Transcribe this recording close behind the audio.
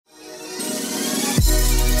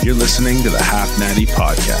You're listening to the Half Natty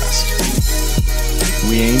Podcast.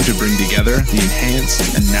 We aim to bring together the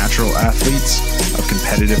enhanced and natural athletes of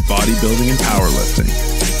competitive bodybuilding and powerlifting.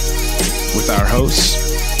 With our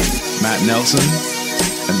hosts, Matt Nelson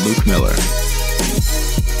and Luke Miller.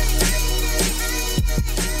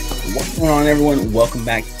 What's going on, everyone? Welcome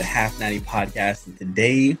back to the Half Natty Podcast. And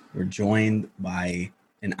today we're joined by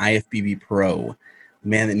an IFBB pro, a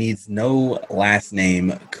man that needs no last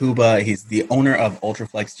name, Kuba. He's the owner of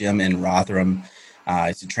Ultraflex Gym in Rotherham.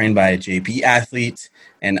 He's trained by a JP athlete.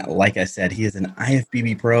 And like I said, he is an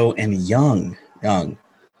IFBB pro and young,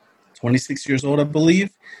 26 years old, I believe.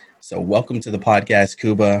 So welcome to the podcast,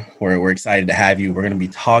 Kuba. We're excited to have you. We're going to be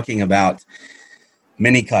talking about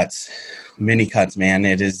mini cuts, man.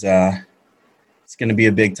 It is, it's going to be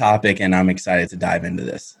a big topic, and I'm excited to dive into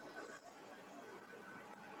this.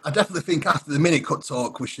 I definitely think after the mini cut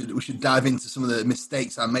talk, we should dive into some of the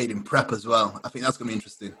mistakes I made in prep as well. I think that's going to be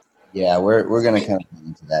interesting. Yeah, we're going to kind of get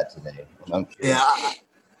into that today.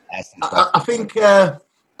 I think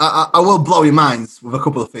I will blow your minds with a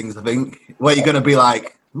couple of things, I think, where you're going to be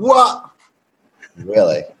like, what?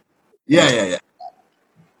 Really? Yeah.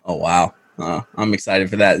 Oh, wow. I'm excited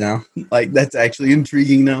for that now. Like, that's actually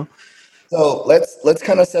intriguing now. So let's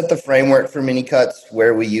kind of set the framework for mini cuts,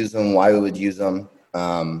 where we use them, why we would use them,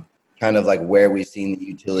 kind of like where we've seen the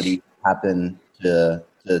utility happen to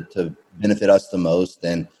benefit us the most.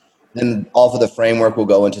 And then off of the framework, we'll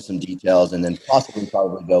go into some details and then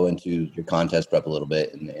probably go into your contest prep a little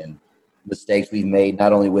bit and mistakes we've made,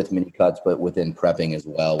 not only with mini cuts, but within prepping as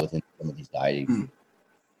well, within some of these dieting.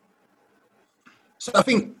 So I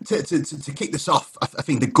think to kick this off, I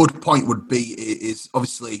think the good point would be is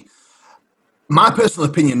obviously my personal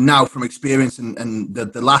opinion now from experience and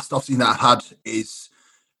the last off-season that I've had is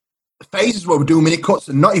phases where we do mini cuts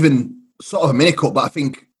and not even sort of a mini cut, but I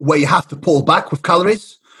think where you have to pull back with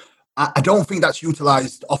calories. I don't think that's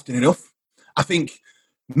utilized often enough. I think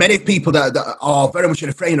many people that are very much in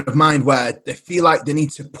a frame of mind where they feel like they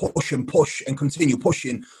need to push and continue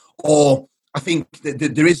pushing, or I think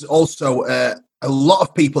that there is also a lot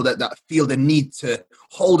of people that feel the need to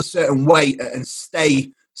hold a certain weight and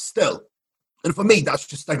stay still. And for me, that's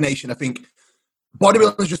just stagnation. I think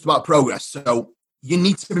bodybuilding is just about progress. So you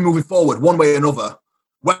need to be moving forward one way or another.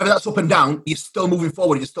 Whether that's up and down, you're still moving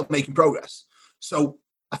forward. You're still making progress. So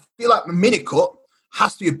I feel like the mini cut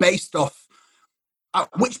has to be based off at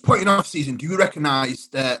which point in off season do you recognize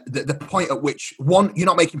the point at which, one, you're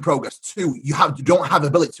not making progress. Two, you don't have the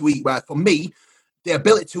ability to eat. Where for me, the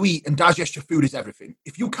ability to eat and digest your food is everything.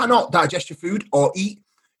 If you cannot digest your food or eat,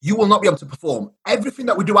 you will not be able to perform. Everything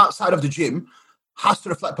that we do outside of the gym has to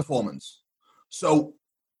reflect performance. So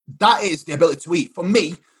that is the ability to eat. For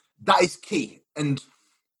me, that is key. And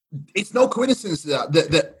it's no coincidence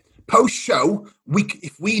that post-show,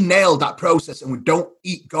 if we nail that process and we don't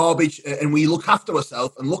eat garbage and we look after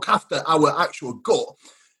ourselves and look after our actual gut,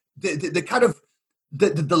 the kind of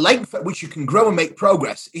the length at which you can grow and make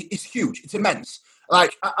progress is huge. It's immense.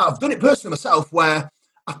 Like, I've done it personally myself where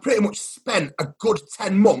I've pretty much spent a good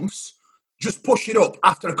 10 months just pushing up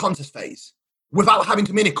after a contest phase without having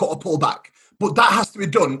to mini cut or pull back. But that has to be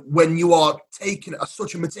done when you are taking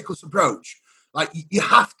such a meticulous approach. Like, you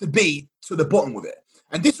have to be to the button with it.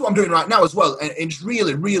 And this is what I'm doing right now as well. And it's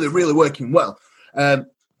really, really, really working well.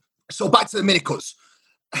 So back to the mini cuts.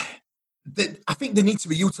 I think they need to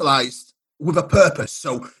be utilized with a purpose.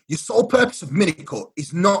 So your sole purpose of mini cut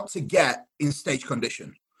is not to get in stage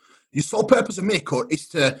condition. Your sole purpose of mini cut is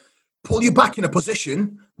to pull you back in a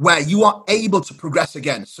position where you are able to progress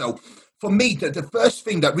again. So for me, the first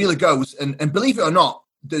thing that really goes, and believe it or not,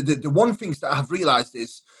 the one thing that I have realized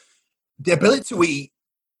is the ability to eat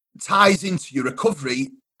ties into your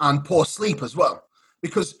recovery and poor sleep as well.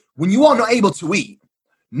 Because when you are not able to eat,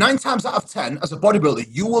 9 times out of 10, as a bodybuilder,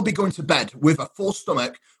 you will be going to bed with a full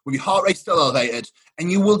stomach, with your heart rate still elevated, and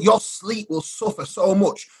your sleep will suffer so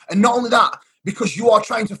much. And not only that, because you are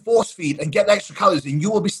trying to force feed and get the extra calories in,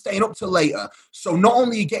 you will be staying up till later. So not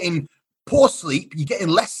only are you getting poor sleep, you're getting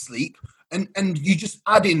less sleep, and you just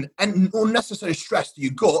adding unnecessary stress to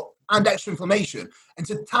your gut and extra inflammation. And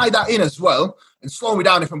to tie that in as well, and slow me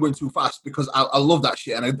down if I'm going too fast, because I love that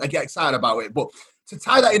shit and I get excited about it. But to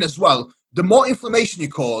tie that in as well, the more inflammation you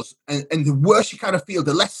cause and the worse you kind of feel,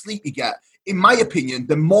 the less sleep you get, in my opinion,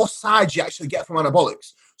 the more sides you actually get from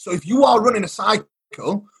anabolics. So if you are running a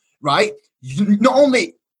cycle, right, not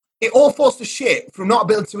only it all falls to shit from not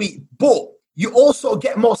being able to eat, but you also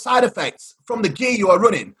get more side effects from the gear you are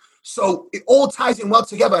running. So it all ties in well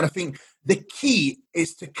together. And I think the key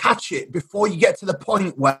is to catch it before you get to the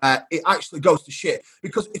point where it actually goes to shit.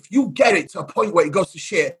 Because if you get it to a point where it goes to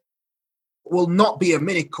shit, will not be a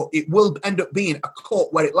mini cut. It will end up being a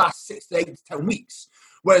cut where it lasts 6 to 8 to 10 weeks.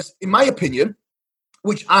 Whereas, in my opinion,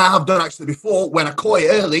 which I have done actually before, when I cut it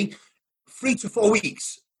early, 3 to 4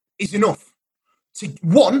 weeks is enough to,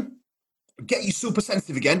 one, get you super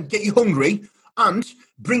sensitive again, get you hungry, and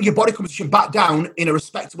bring your body composition back down in a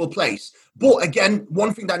respectable place. But again,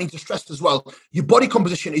 one thing that I need to stress as well, your body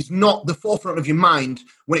composition is not the forefront of your mind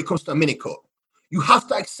when it comes to a mini cut. You have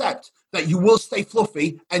to accept that you will stay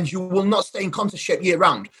fluffy and you will not stay in contest shape year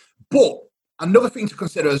round. But another thing to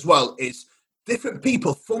consider as well is different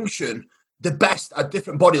people function the best at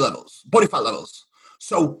different body fat levels.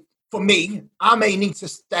 So for me, I may need to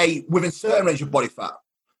stay within a certain range of body fat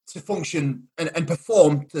to function and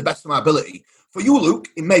perform to the best of my ability. For you, Luke,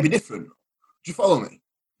 it may be different. Do you follow me?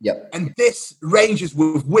 Yep. And this ranges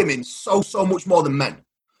with women so much more than men.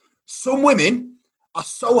 Some women are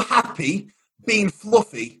so happy being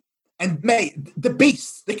fluffy, and mate, the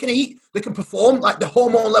beasts, they can eat, they can perform, like the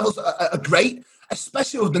hormone levels are great,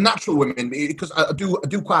 especially with the natural women, because I do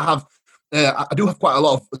have quite a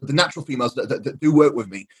lot of the natural females that do work with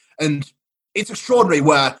me. And it's extraordinary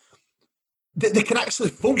where they can actually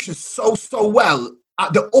function so well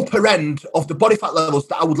at the upper end of the body fat levels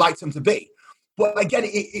that I would like them to be. But again,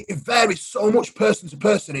 it varies so much person to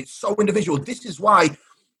person. It's so individual. This is why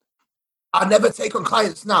I never take on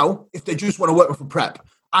clients now if they just want to work with a prep.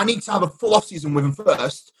 I need to have a full off season with them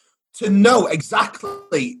first to know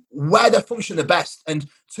exactly where they're functioning the best and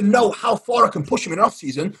to know how far I can push them in off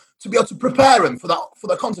season to be able to prepare them for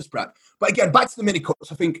the contest prep. But again, back to the mini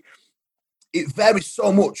cuts, I think it varies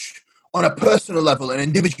so much on a personal level, an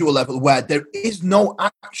individual level, where there is no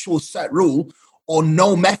actual set rule or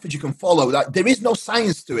no method you can follow. That there is no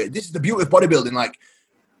science to it. This is the beauty of bodybuilding. Like,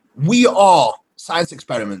 we are science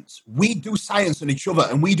experiments. We do science on each other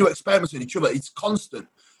and we do experiments on each other. It's constant.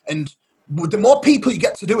 And the more people you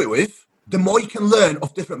get to do it with, the more you can learn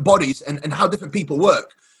of different bodies and how different people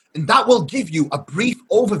work. And that will give you a brief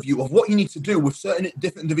overview of what you need to do with certain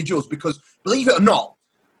different individuals, because believe it or not,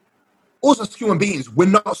 us as human beings, we're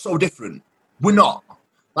not so different. We're not.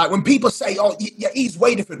 Like when people say, oh, yeah, he's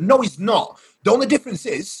way different. No, he's not. The only difference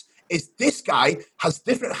is this guy has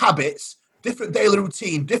different habits, different daily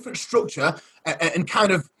routine, different structure, and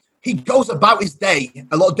kind of, he goes about his day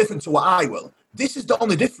a lot different to what I will. This is the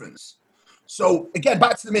only difference. So again,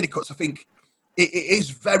 back to the mini cuts, I think it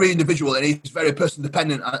is very individual and it's very person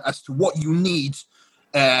dependent as to what you need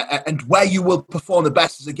and where you will perform the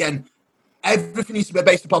best. Is again, everything needs to be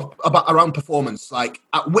based around performance. Like,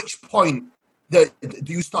 at which point do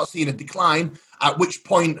you start seeing a decline? At which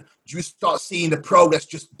point do you start seeing the progress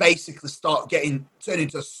just basically turn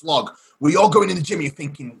into a slog? Where you're going in the gym and you're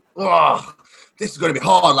thinking, oh, this is going to be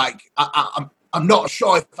hard. Like, I'm not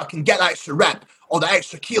sure if I can get that extra rep or the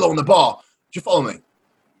extra kilo on the bar. Do you follow me?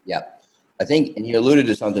 Yeah. I think, and you alluded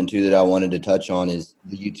to something too that I wanted to touch on, is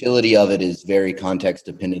the utility of it is very context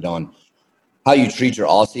dependent on how you treat your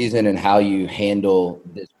all season and how you handle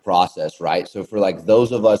this process, right? So for like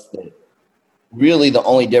those of us that really the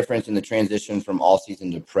only difference in the transition from all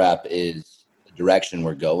season to prep is the direction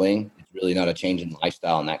we're going. It's really not a change in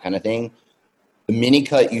lifestyle and that kind of thing. The mini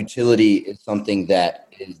cut utility is something that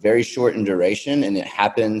is very short in duration, and it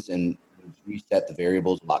happens and reset the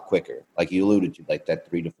variables a lot quicker, like you alluded to, like that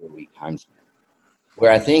 3 to 4 week time span.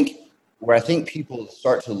 Where I think people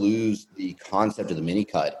start to lose the concept of the mini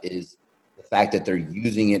cut is the fact that they're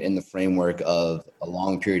using it in the framework of a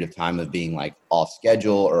long period of time of being like off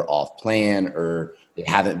schedule or off plan, or they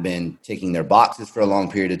haven't been ticking their boxes for a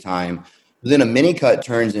long period of time. But then a mini cut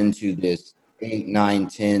turns into this 8, 9,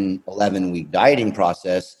 10, 11 week dieting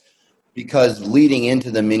process, because leading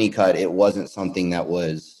into the mini cut, it wasn't something that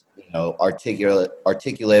was,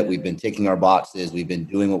 articulate. We've been ticking our boxes. We've been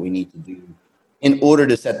doing what we need to do in order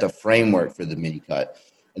to set the framework for the mini cut.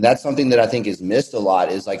 And that's something that I think is missed a lot,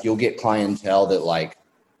 is like you'll get clientele that like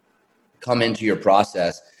come into your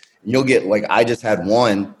process and you'll get, like, I just had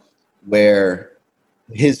one where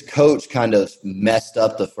his coach kind of messed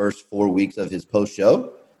up the first 4 weeks of his post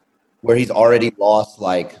show, where he's already lost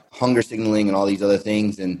like hunger signaling and all these other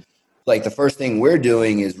things. And like the first thing we're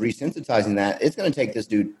doing is resensitizing that. It's going to take this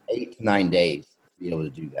dude 8 to 9 days to be able to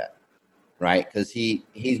do that. Right? Because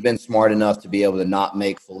he's been smart enough to be able to not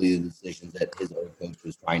make fully the decisions that his old coach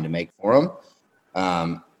was trying to make for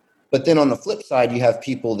him. But then on the flip side, you have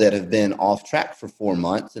people that have been off track for 4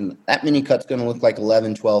 months, and that mini cut's going to look like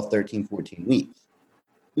 11, 12, 13, 14 weeks.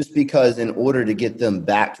 Just because in order to get them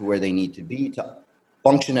back to where they need to be to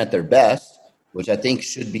function at their best, which I think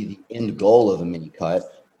should be the end goal of a mini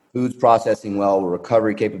cut, food's processing well,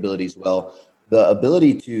 recovery capabilities well, the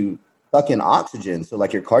ability to suck in oxygen, so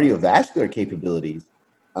like your cardiovascular capabilities,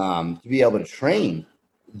 to be able to train,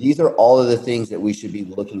 these are all of the things that we should be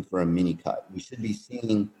looking for a mini cut. We should be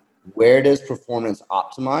seeing where does performance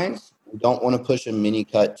optimize. We don't want to push a mini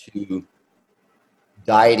cut to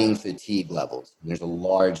dieting fatigue levels. There's a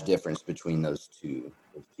large difference between those two.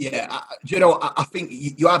 Yeah, I think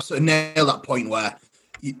you absolutely nailed that point where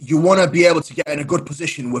you want to be able to get in a good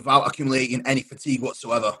position without accumulating any fatigue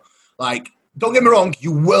whatsoever. Like, don't get me wrong,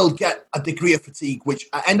 you will get a degree of fatigue, which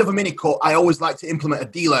at end of a mini cut, I always like to implement a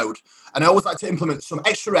deload. And I always like to implement some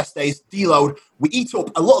extra rest days, deload. We eat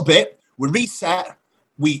up a little bit, we reset,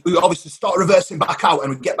 we obviously start reversing back out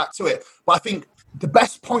and we get back to it. But I think the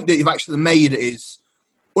best point that you've actually made is,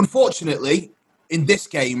 unfortunately, in this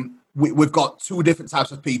game, we've got two different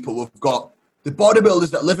types of people. We've got the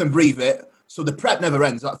bodybuilders that live and breathe it, so the prep never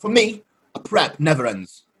ends. Like, for me, a prep never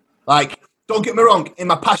ends. Like, don't get me wrong, in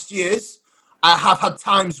my past years, I have had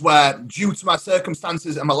times where, due to my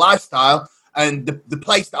circumstances and my lifestyle and the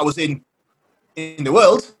place that I was in the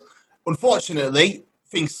world, unfortunately,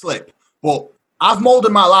 things slip. But I've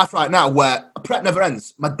molded my life right now where a prep never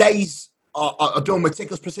ends. My days are done with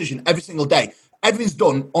meticulous precision every single day. Everything's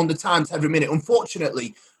done on the times every minute.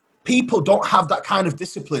 Unfortunately, people don't have that kind of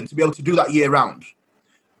discipline to be able to do that year round.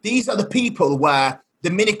 These are the people where the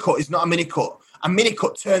mini cut is not a mini cut. A mini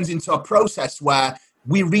cut turns into a process where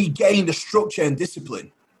we regain the structure and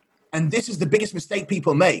discipline. And this is the biggest mistake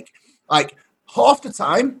people make. Like, half the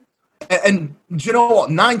time, and do you know what?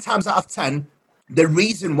 9 times out of 10, the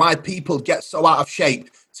reason why people get so out of shape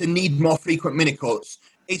to need more frequent mini cuts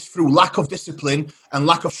is through lack of discipline and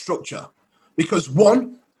lack of structure. Because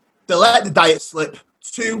 1, they let the diet slip.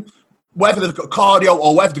 2, whether they've got cardio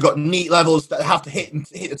or whether they've got NEAT levels that they have to hit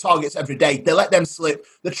the targets every day, they let them slip.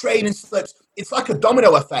 The training slips. It's like a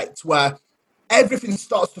domino effect where everything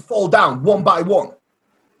starts to fall down one by one.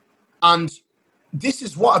 And this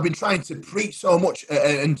is what I've been trying to preach so much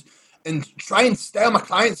and try and stay on my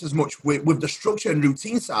clients as much with the structure and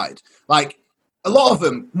routine side. Like, a lot of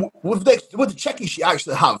them, with the checking sheet I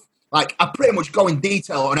actually have, like, I pretty much go in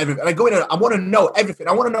detail on everything. And I go in and I want to know everything.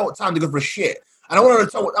 I want to know what time to go for a shit. And I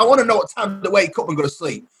want to know what time to wake up and go to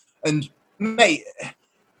sleep. And, mate,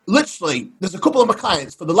 literally, there's a couple of my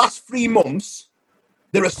clients for the last 3 months,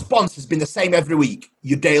 the response has been the same every week.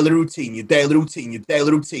 Your daily routine, your daily routine, your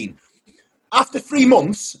daily routine. After 3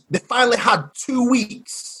 months, they finally had 2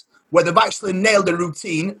 weeks where they've actually nailed the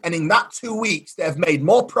routine. And in that 2 weeks, they have made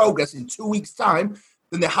more progress in 2 weeks' time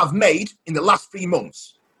than they have made in the last 3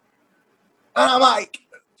 months. And I'm like,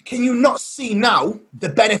 can you not see now the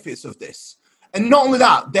benefits of this? And not only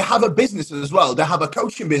that, they have a business as well. They have a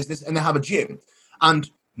coaching business and they have a gym. And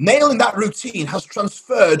nailing that routine has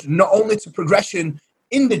transferred not only to progression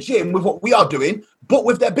in the gym with what we are doing, but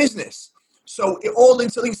with their business. So it all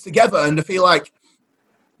interlinks together. And I feel like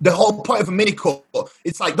the whole point of a mini cut,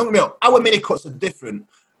 it's like, don't get me wrong, our mini cuts are different.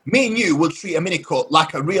 Me and you will treat a mini cut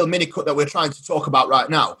like a real mini cut that we're trying to talk about right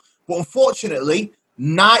now. But unfortunately,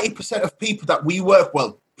 90% of people that we work,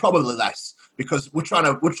 well, probably less, because we're trying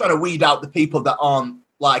to weed out the people that aren't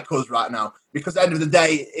like us right now. Because at the end of the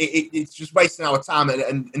day, it's just wasting our time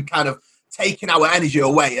and kind of taking our energy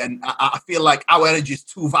away. And I feel like our energy is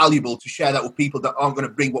too valuable to share that with people that aren't going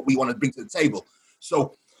to bring what we want to bring to the table.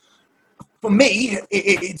 So for me,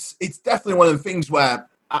 it's definitely one of the things where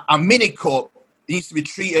a mini cut needs to be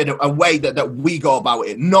treated a way that we go about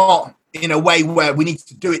it, not in a way where we need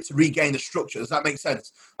to do it to regain the structure. Does that make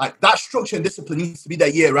sense? Like, that structure and discipline needs to be there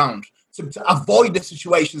year round to avoid the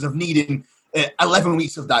situations of needing 11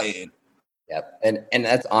 weeks of dieting. Yep. And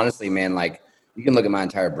that's honestly, man, like, you can look at my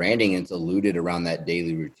entire branding and it's alluded around that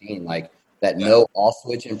daily routine. Like, that no all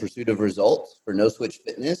switch in pursuit of results for No Switch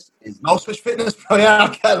Fitness is No Switch Fitness. Oh, yeah, I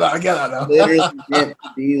get that now. Literally meant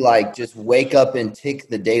to be like, just wake up and tick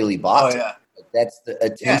the daily box. Oh, yeah. That's the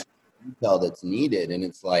attention detail that's needed. And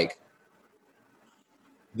it's like,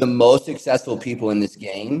 the most successful people in this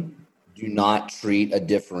game do not treat a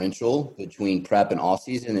differential between prep and off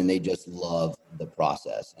season, and they just love the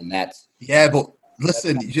process. And that's but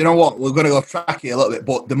listen, you know what? We're going to go off track here a little bit,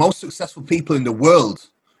 but the most successful people in the world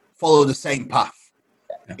follow the same path.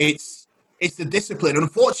 Yeah. It's the discipline.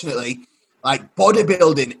 Unfortunately, like,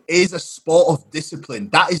 bodybuilding is a sport of discipline.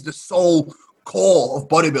 That is the sole core of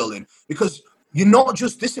bodybuilding, because you're not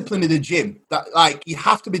just disciplined in the gym. That, like, you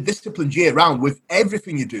have to be disciplined year round with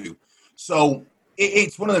everything you do. So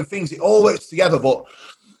it's one of them things. It all works together. But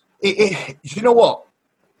you know what?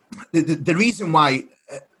 The reason why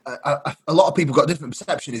a lot of people got different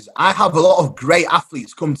perception is I have a lot of great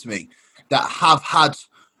athletes come to me that have had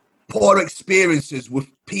poor experiences with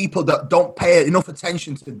people that don't pay enough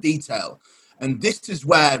attention to detail. And this is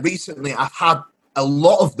where recently I've had a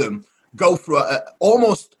lot of them go through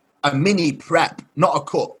almost a mini prep, not a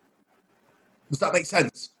cut. Does that make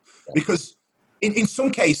sense? Yeah. Because in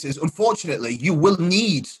some cases, unfortunately, you will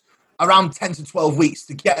need around 10 to 12 weeks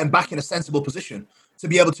to get them back in a sensible position to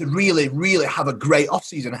be able to really, really have a great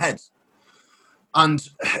off-season ahead. And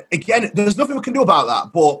again, there's nothing we can do about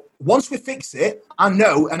that. But once we fix it, I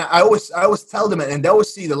know, and I always tell them, and they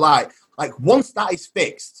always see the light, like once that is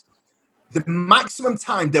fixed, the maximum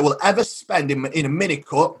time they will ever spend in a mini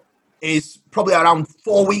cut is probably around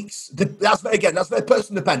 4 weeks. That's very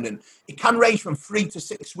person dependent. It can range from 3 to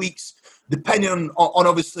 6 weeks, depending on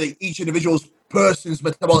obviously each individual's person's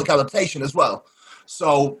metabolic adaptation as well.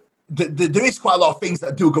 So there is quite a lot of things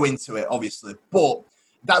that do go into it, obviously, but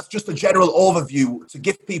that's just a general overview to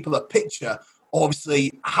give people a picture,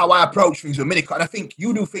 obviously, how I approach things with mini cut. And I think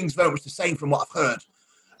you do things very much the same from what I've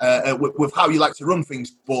heard with how you like to run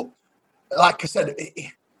things. But like I said,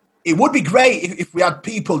 it would be great if we had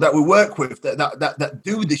people that we work with that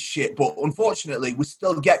do this shit. But unfortunately, we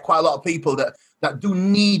still get quite a lot of people that do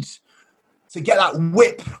need to get that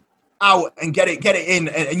whip out and get it in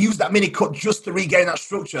and use that mini cut just to regain that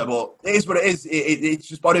structure. But it is what it is. It's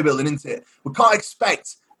just bodybuilding, isn't it? We can't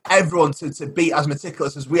expect everyone to be as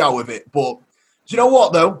meticulous as we are with it. But do you know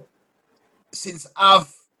what, though? Since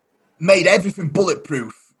I've made everything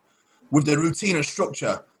bulletproof with the routine and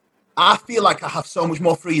structure, I feel like I have so much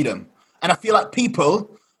more freedom. And I feel like people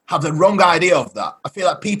have the wrong idea of that. I feel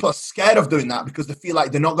like people are scared of doing that because they feel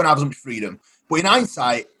like they're not going to have as much freedom. But in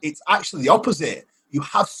hindsight, it's actually the opposite. You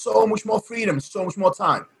have so much more freedom, so much more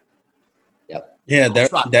time. Yep. Yeah,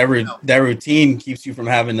 that routine keeps you from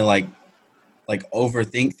having to like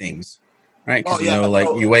overthink things, right? Because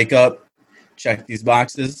you wake up, check these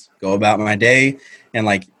boxes, go about my day, and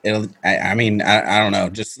like it'll. I mean, I don't know.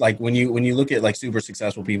 Just like when you look at like super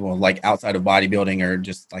successful people, like outside of bodybuilding or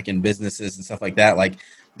just like in businesses and stuff like that, like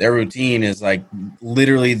their routine is like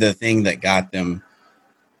literally the thing that got them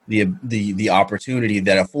the opportunity,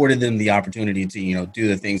 that afforded them the opportunity to do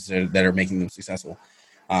the things that are making them successful.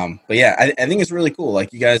 But yeah, I think it's really cool.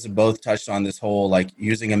 Like you guys have both touched on this whole like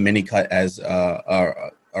using a mini cut as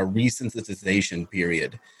a resensitization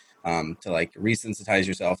period, to like resensitize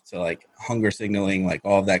yourself to like hunger signaling, like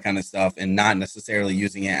all of that kind of stuff, and not necessarily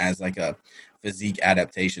using it as like a physique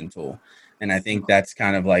adaptation tool. And I think that's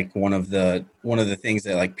kind of like one of the things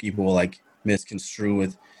that like people like misconstrue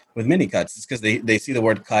with mini cuts. It's because they see the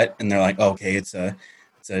word cut and they're like, oh, okay, it's a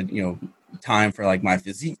time for like my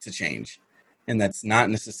physique to change. And that's not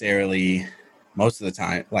necessarily most of the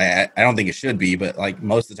time. Like I don't think it should be, but like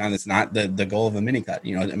most of the time, that's not the goal of a mini cut.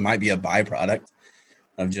 It might be a byproduct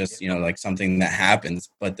of just like something that happens,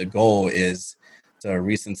 but the goal is to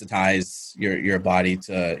resensitize your body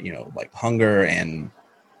to like hunger and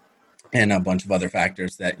a bunch of other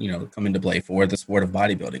factors that come into play for the sport of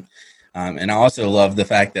bodybuilding. And I also love the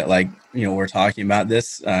fact that like we're talking about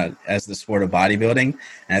this as the sport of bodybuilding,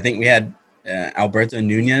 and I think we had Alberto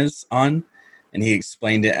Nunez on, and he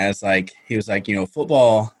explained it as like he was like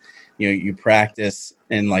football, you practice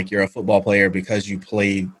and like you're a football player because you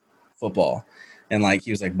played football, and like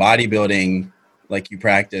he was like bodybuilding, like you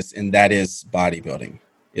practice, and that is bodybuilding,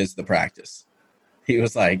 is the practice. He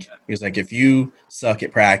was like if you suck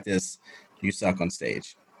at practice, you suck on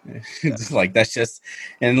stage. Like that's just,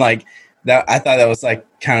 and like that I thought that was like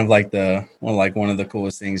kind of like one of the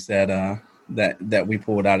coolest things that we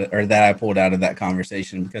pulled out of, or that I pulled out of that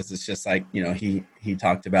conversation, because it's just like he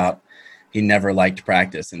talked about he never liked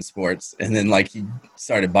practice in sports, and then like he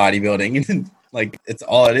started bodybuilding, and then like it's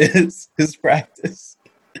all it is practice.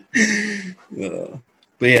 But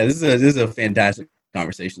yeah, this is a fantastic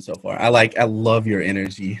conversation so far. I love your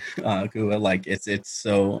energy, Kua. Like it's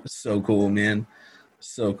so cool, man.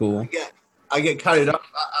 So cool. I get carried up.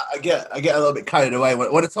 I get a little bit carried away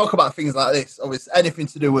when I talk about things like this. Obviously, anything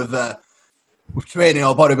to do with training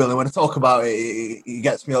or bodybuilding. When I talk about it, it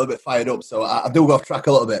gets me a little bit fired up. So I do go off track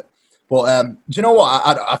a little bit. But do you know what?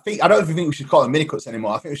 I don't even think we should call them mini cuts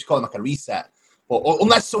anymore. I think we should call them like a reset. But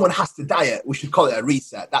unless someone has to diet, we should call it a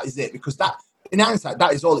reset. That is it, because that, in hindsight,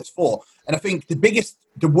 that is all it's for. And I think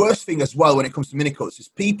the worst thing as well when it comes to mini cuts is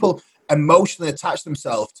people emotionally attach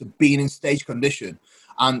themselves to being in stage condition.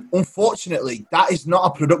 And unfortunately, that is not a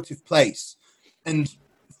productive place. And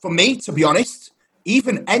for me, to be honest,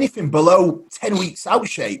 even anything below 10 weeks out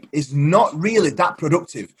shape is not really that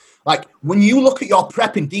productive. Like when you look at your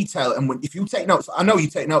prep in detail, and if you take notes, I know you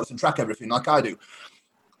take notes and track everything like I do.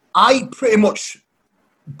 I pretty much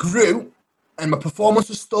grew, and my performance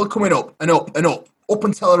was still coming up and up and up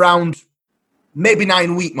until around maybe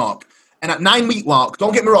 9-week mark. And at 9-week mark,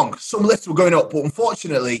 don't get me wrong, some lifts were going up, but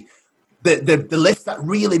unfortunately, the lifts that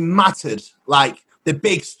really mattered, like the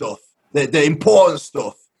big stuff, the important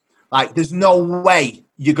stuff, like there's no way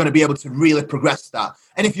you're going to be able to really progress that.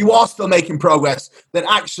 And if you are still making progress, then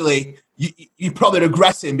actually you're probably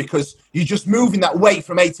regressing because you're just moving that weight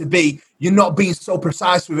from A to B. You're not being so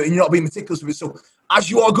precise with it and you're not being meticulous with it. So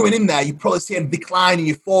as you are going in there, you probably see a decline in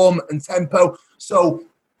your form and tempo. So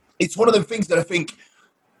it's one of the things that I think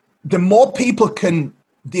the more people can,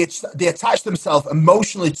 they attach themselves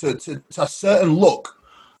emotionally to a certain look,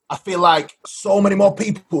 I feel like so many more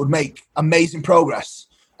people would make amazing progress.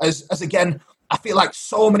 As again, I feel like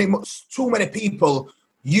too many people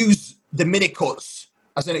use the mini cuts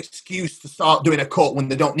as an excuse to start doing a cut when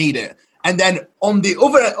they don't need it. And then on the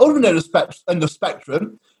other end of the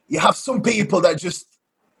spectrum, you have some people that just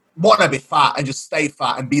want to be fat and just stay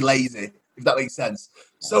fat and be lazy, if that makes sense.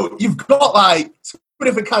 So you've got like two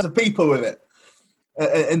different kinds of people with it.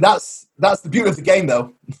 And that's the beauty of the game,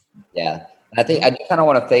 though. Yeah. I think I kind of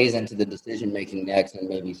want to phase into the decision making next, and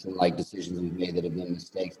maybe some like decisions we've made that have been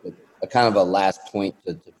mistakes. But a kind of a last point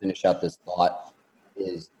to finish out this thought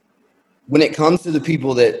is when it comes to the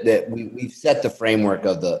people that we've set the framework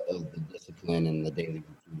of the discipline and the daily routine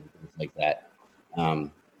and things like that.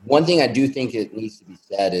 One thing I do think it needs to be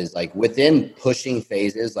said is like within pushing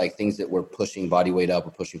phases, like things that we're pushing body weight up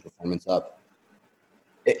or pushing performance up.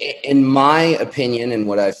 In my opinion, and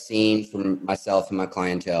what I've seen from myself and my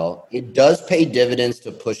clientele, it does pay dividends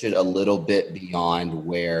to push it a little bit beyond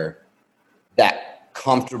where that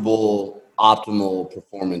comfortable, optimal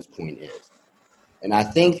performance point is. And I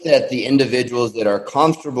think that the individuals that are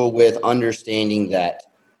comfortable with understanding that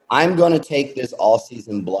I'm going to take this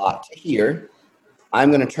all-season block to here,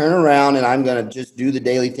 I'm going to turn around and I'm going to just do the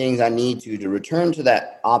daily things I need to return to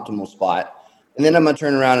that optimal spot, and then I'm going to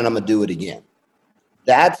turn around and I'm going to do it again.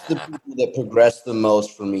 That's the people that progress the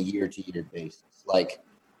most from a year-to-year basis. Like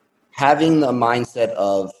having the mindset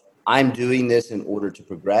of I'm doing this in order to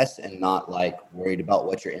progress and not like worried about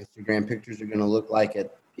what your Instagram pictures are going to look like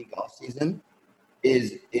at peak off season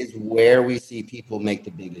is where we see people make the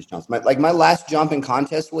biggest jumps. My last jump in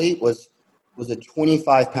contest weight was a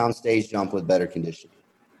 25-pound stage jump with better conditioning.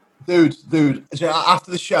 Dude, after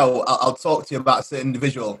the show, I'll talk to you about a certain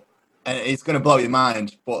individual. And it's going to blow your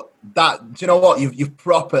mind. But do you know what? You've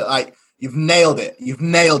proper, like, you've nailed it. You've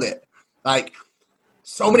nailed it. Like,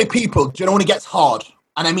 so many people, do you know when it gets hard?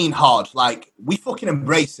 And I mean hard. Like, we fucking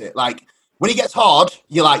embrace it. Like, when it gets hard,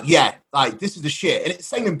 you're like, yeah, like, this is the shit. And it's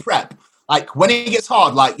the same in prep. Like, when it gets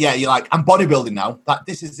hard, like, yeah, you're like, I'm bodybuilding now. Like,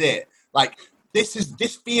 this is it. Like, this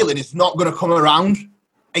feeling is not going to come around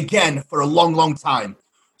again for a long, long time.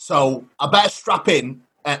 So I better strap in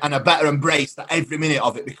and I better embrace that every minute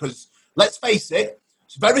of it, because let's face it,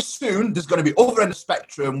 very soon there's going to be other end of the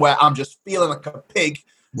spectrum where I'm just feeling like a pig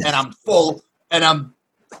and I'm full and I'm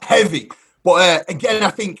heavy. But again, I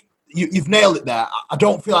think you've nailed it there. I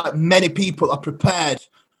don't feel like many people are prepared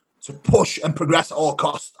to push and progress at all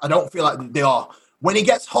costs. I don't feel like they are. When it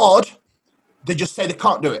gets hard, they just say they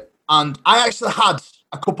can't do it. And I actually had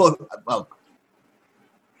a couple of,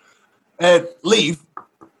 leave.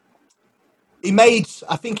 He made,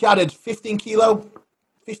 I think he added 16 kilo.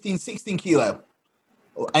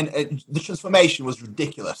 And the transformation was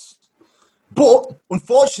ridiculous. But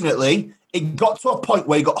unfortunately, it got to a point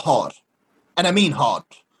where he got hard. And I mean hard.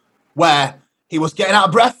 Where he was getting out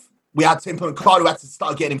of breath. We had to implement cardio. We had to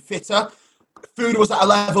start getting him fitter. Food was at a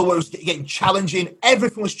level where it was getting challenging.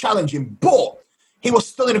 Everything was challenging. But he was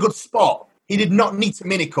still in a good spot. He did not need to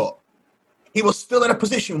mini cut. He was still in a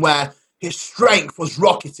position where his strength was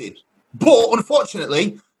rocketed. But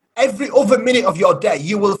unfortunately, every other minute of your day,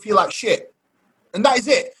 you will feel like shit. And that is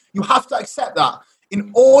it. You have to accept that.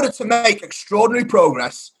 In order to make extraordinary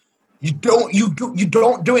progress, you don't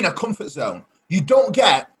do it in a comfort zone. You don't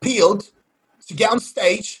get peeled to get on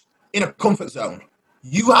stage in a comfort zone.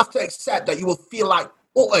 You have to accept that you will feel like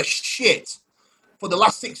utter shit for the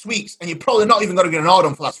last 6 weeks, and you're probably not even going to get an order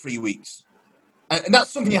for the last 3 weeks. And that's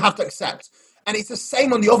something you have to accept. And it's the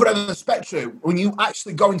same on the other end of the spectrum. When you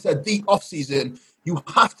actually go into a deep off-season, you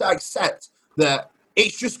have to accept that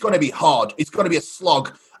it's just going to be hard. It's going to be a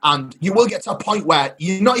slog. And you will get to a point where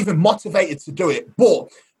you're not even motivated to do it. But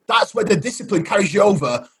that's where the discipline carries you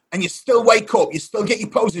over. And you still wake up. You still get your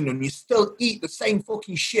posing done. You still eat the same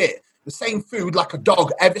fucking shit, the same food like a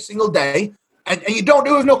dog every single day. And you don't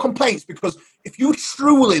do it with no complaints. Because if you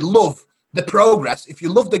truly love the progress, if you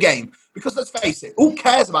love the game, because let's face it, who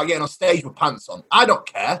cares about getting on stage with pants on? I don't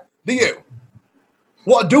care. Do you?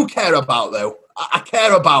 What I do care about, though, I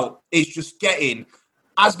care about is just getting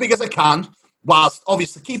as big as I can, whilst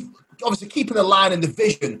obviously keeping the line and the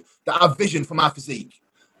vision that I've visioned for my physique.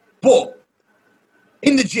 But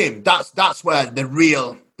in the gym, that's where the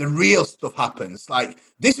real the real stuff happens. Like,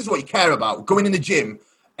 this is what you care about, going in the gym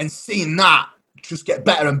and seeing that just get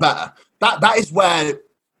better and better. That is where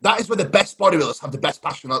the best bodybuilders have the best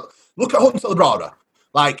passion. Look at Hunter Labrada.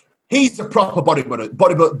 Like, he's a proper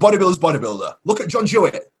bodybuilder's bodybuilder. Look at John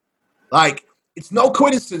Jewett. Like, it's no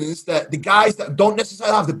coincidence that the guys that don't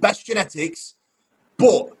necessarily have the best genetics,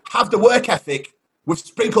 but have the work ethic with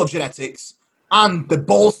sprinkle of genetics and the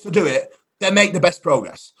balls to do it, they make the best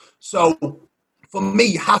progress. So for me,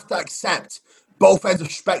 you have to accept both ends of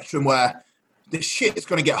the spectrum where the shit is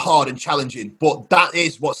going to get hard and challenging, but that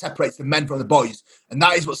is what separates the men from the boys. And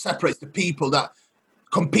that is what separates the people that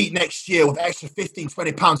compete next year with extra 15,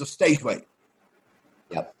 20 pounds of stage weight.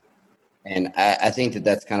 Yep. And I think that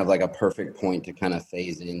that's kind of like a perfect point to kind of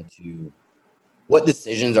phase into what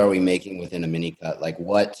decisions are we making within a mini cut? Like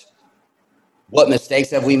what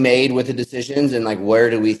mistakes have we made with the decisions, and like where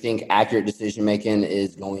do we think accurate decision making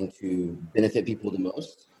is going to benefit people the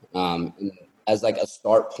most? And as like a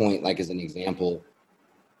start point, like as an example,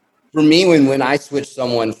 for me, when I switch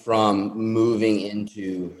someone from moving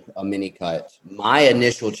into a mini cut, my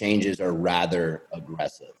initial changes are rather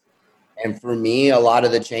aggressive. And for me, a lot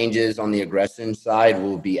of the changes on the aggression side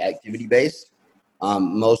will be activity based.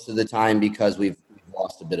 Most of the time because we've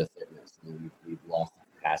lost a bit of fitness. We've lost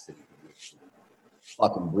the capacity to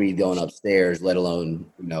fucking breathe going upstairs, let alone,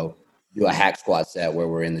 do a hack squat set where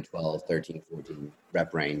we're in the 12, 13, 14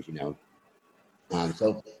 rep range,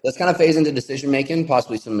 So let's kind of phase into decision making,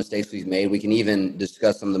 possibly some mistakes we've made. We can even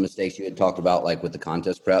discuss some of the mistakes you had talked about, like with the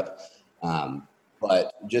contest prep.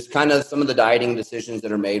 But just kind of some of the dieting decisions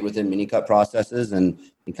that are made within mini cut processes, and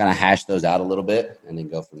kind of hash those out a little bit and then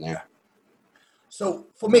go from there. So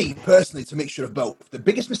for me personally, it's a mixture of both. The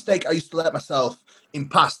biggest mistake I used to let myself in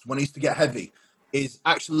past when I used to get heavy is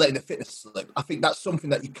actually letting the fitness slip. I think that's something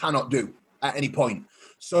that you cannot do at any point.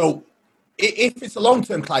 So if it's a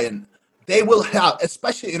long-term client, they will have,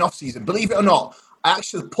 especially in off-season, believe it or not, I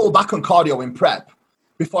actually pull back on cardio in prep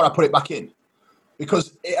before I put it back in.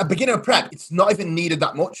 Because at the beginning of prep, it's not even needed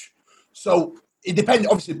that much. So it depends,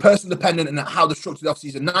 obviously, person-dependent and how they're structured the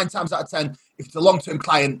off-season. 9 times out of 10, if it's a long-term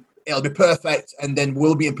client, it'll be perfect, and then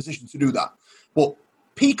we'll be in position to do that. But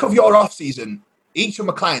peak of your off-season, each of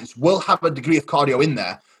my clients will have a degree of cardio in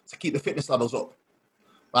there to keep the fitness levels up.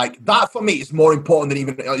 Like, that for me is more important than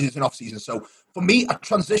even using off-season. So for me, a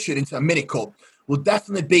transition into a mini cut will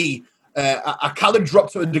definitely be a calorie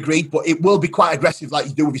drop to a degree, but it will be quite aggressive like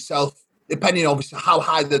you do with yourself, depending obviously how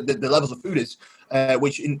high the levels of food is,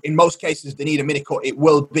 which in most cases they need a mini cut. It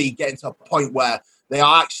will be getting to a point where they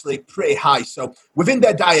are actually pretty high. So within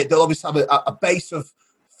their diet, they'll obviously have a base of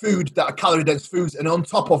food that are calorie-dense foods, and on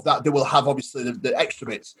top of that, they will have obviously the extra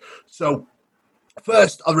bits. So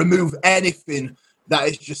first, I'll remove anything that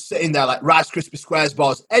is just sitting there, like Rice Krispie Squares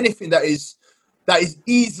bars, anything that is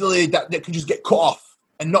easily that can just get cut off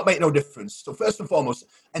and not make no difference. So first and foremost,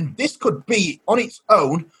 and this could be on its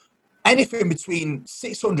own anything between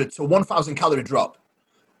 600 to 1,000 calorie drop.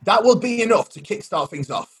 That will be enough to kickstart things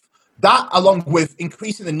off. That, along with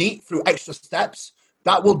increasing the NEAT through extra steps,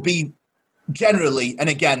 that will be generally, and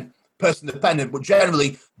again, person dependent, but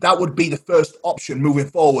generally that would be the first option moving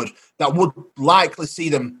forward. That would likely see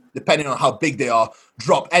them, depending on how big they are,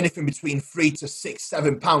 drop anything between 3 to 6,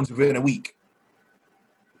 7 pounds within a week.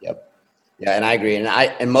 Yep. Yeah, and I agree.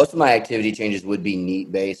 And most of my activity changes would be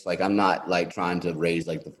NEAT based. Like, I'm not like trying to raise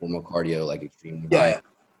like the formal cardio like extremely high.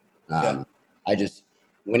 I just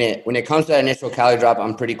when it comes to that initial calorie drop,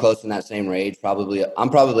 I'm pretty close in that same range. I'm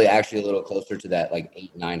probably actually a little closer to that, like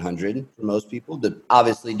 800-900 for most people.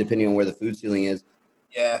 Obviously, depending on where the food ceiling is.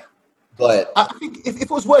 Yeah. But I think if it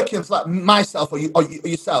was working for like myself or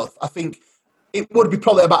yourself, I think it would be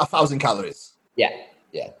probably about 1,000 calories. Yeah,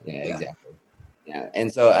 exactly. Yeah,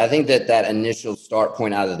 and so I think that initial start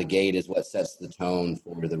point out of the gate is what sets the tone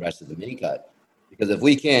for the rest of the mini cut. Because if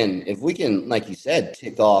we can, like you said,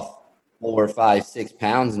 tick off 4, 5, 6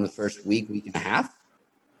 pounds in the first week and a half,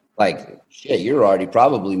 like shit, you're already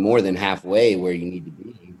probably more than halfway where you need to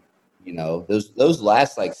be. Those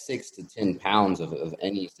last like 6 to 10 pounds of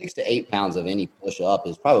any 6 to 8 pounds of any push up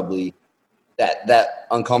is probably that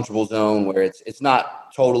uncomfortable zone where it's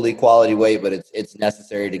not totally quality weight, but it's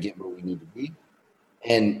necessary to get where we need to be.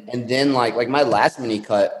 And then like my last mini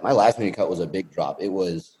cut was a big drop. It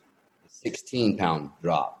was a 16-pound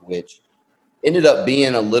drop, which ended up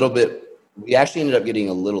being we actually ended up getting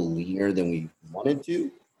a little leaner than we wanted to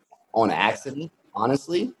on accident,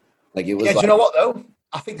 honestly. Like it was. Yeah, do you know what though?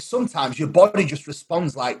 I think sometimes your body just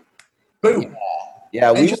responds like, boom.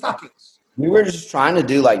 Yeah, it just happens. We were just trying to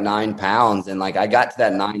do like 9 pounds, and like I got to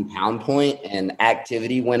that 9-pound point, and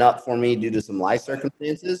activity went up for me due to some life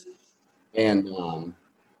circumstances, and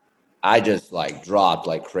I just like dropped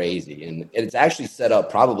like crazy. And it's actually set up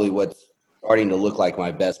probably what's starting to look like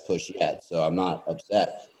my best push yet. So I'm not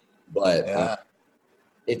upset. But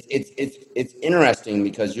it's interesting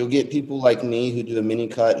because you'll get people like me who do a mini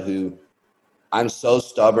cut who I'm so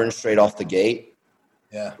stubborn straight off the gate.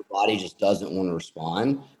 Yeah. The body just doesn't want to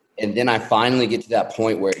respond. And then I finally get to that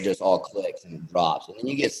point where it just all clicks and it drops. And then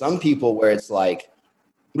you get some people where it's like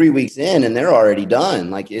 3 weeks in and they're already done.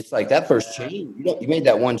 Like it's like that first change, you made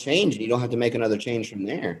that one change and you don't have to make another change from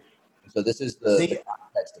there. So this is the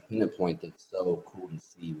context dependent point that's so cool to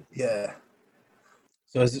see. Yeah.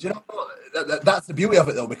 So is it, Do you know what? That's the beauty of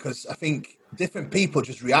it though, because I think different people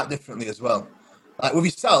just react differently as well. Like with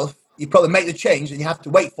yourself, you probably make the change and you have to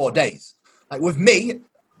wait 4 days. Like with me,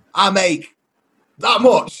 I make that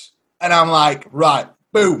much and I'm like, right,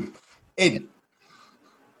 boom, in.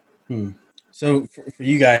 So for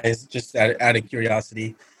you guys, just out of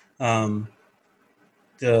curiosity, the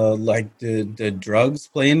drugs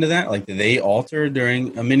play into that? Like, do they alter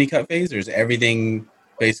during a mini cut phase, or is everything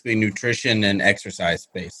basically nutrition and exercise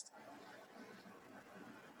based?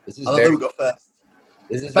 This is I'll let you go first.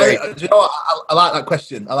 This is Do you know what? I like that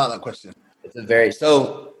question. It's a very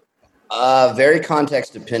very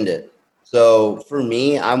context dependent. So for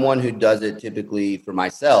me, I'm one who does it typically for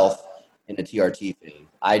myself in a TRT phase.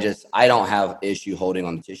 I don't have issue holding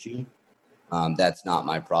on the tissue. That's not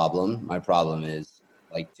my problem. My problem is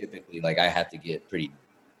like typically like I have to get pretty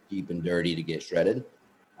deep and dirty to get shredded.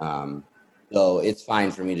 So it's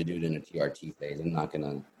fine for me to do it in a TRT phase. I'm not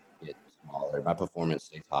gonna get smaller. My performance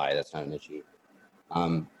stays high. That's not an issue.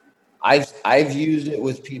 I've used it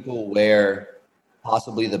with people where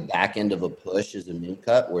possibly the back end of a push is a mini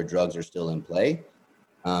cut where drugs are still in play.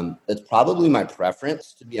 That's probably my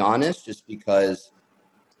preference, to be honest, just because,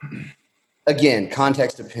 again,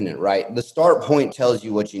 context dependent, right? The start point tells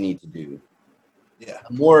you what you need to do. Yeah.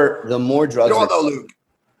 The more drugs. You know what though, Luke?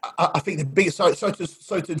 I think the biggest, sorry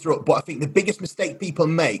to interrupt, but I think the biggest mistake people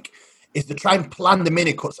make is to try and plan the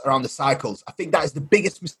mini cuts around the cycles. I think that is the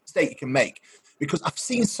biggest mistake you can make, because I've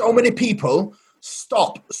seen so many people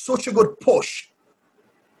stop such a good push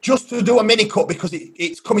just to do a mini cut because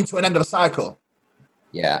it's coming to an end of a cycle.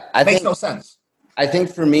 Yeah. It makes no sense. I think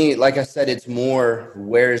for me, like I said, it's more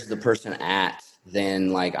where's the person at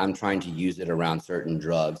than like I'm trying to use it around certain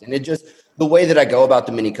drugs. And it just, the way that I go about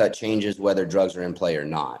the mini cut changes whether drugs are in play or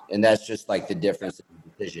not. And that's just like the difference in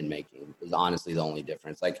decision making is honestly the only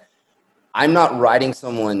difference. Like I'm not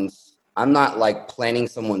like planning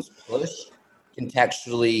someone's push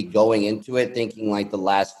contextually going into it thinking like the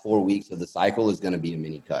last 4 weeks of the cycle is going to be a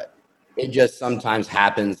mini cut. It just sometimes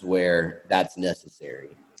happens where that's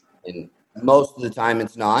necessary. And most of the time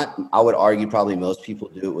it's not. I would argue probably most people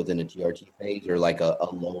do it within a TRT phase or like a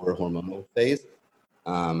lower hormonal phase.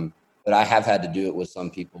 But I have had to do it with some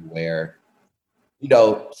people where, you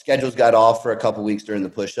know, schedules got off for a couple weeks during the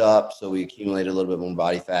push up. So we accumulated a little bit more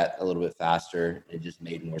body fat a little bit faster. It just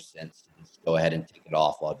made more sense to just go ahead and take it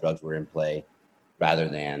off while drugs were in play rather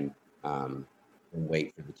than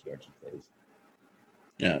wait for the TRT phase.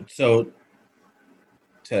 Yeah. So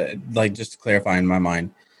just to clarify in my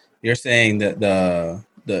mind, you're saying that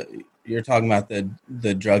you're talking about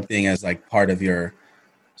the drug thing as like part of your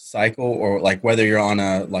cycle, or like whether you're on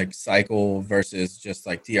a like cycle versus just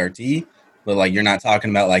like TRT, but like you're not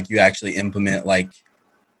talking about like you actually implement like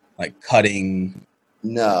cutting.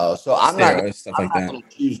 No, so I'm not going to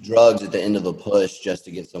choose drugs at the end of a push just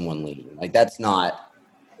to get someone lean. Like that's not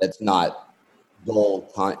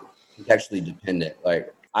goal contextually dependent.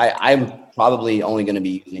 Like I'm probably only going to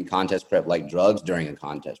be using contest prep like drugs during a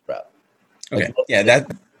contest prep. Okay, like, yeah,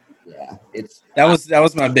 that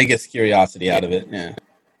was my biggest curiosity out of it. Yeah,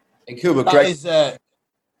 and Kuba, correct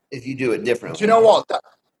if you do it differently. Do you know what?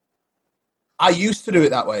 I used to do it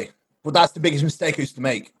that way, but that's the biggest mistake I used to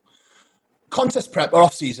make. Contest prep or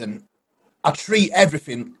off season, I treat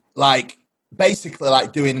everything like basically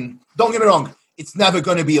like doing. Don't get me wrong, it's never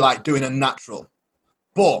going to be like doing a natural,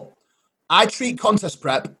 but I treat contest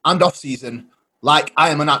prep and off season like I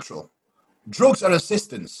am a natural. Drugs are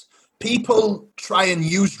assistance. People try and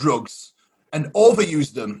use drugs and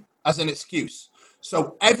overuse them as an excuse.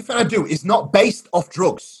 So everything I do is not based off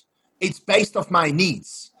drugs. It's based off my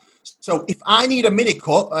needs. So if I need a mini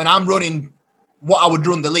cut and I'm running what I would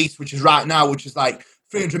run the least, which is right now, which is like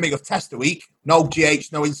 300 mg of test a week, no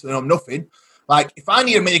GH, no insulin, no nothing. Like if I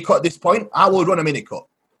need a mini cut at this point, I will run a mini cut.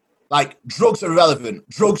 Like drugs are irrelevant.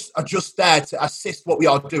 Drugs are just there to assist what we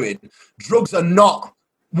are doing. Drugs are not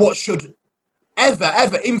what should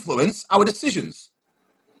ever influence our decisions.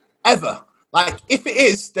 Ever. Like if it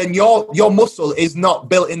is, then your muscle is not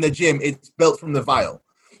built in the gym. It's built from the vial.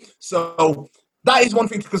 So that is one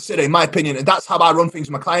thing to consider, in my opinion, and that's how I run things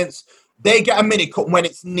with my clients. They get a mini cut when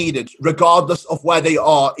it's needed, regardless of where they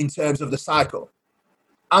are in terms of the cycle.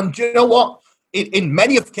 And do you know what? In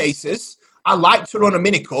many of cases, I like to run a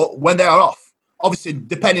mini cut when they are off. Obviously,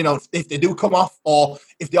 depending on if they do come off or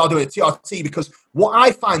if they are doing a TRT, because what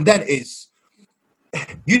I find then is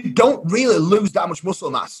you don't really lose that much muscle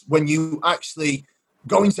mass when you actually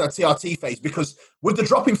go into a TRT phase, because with the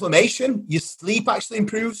drop inflammation, your sleep actually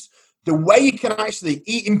improves, the way you can actually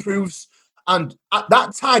eat improves, and at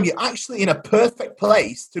that time, you're actually in a perfect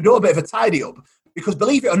place to do a bit of a tidy up, because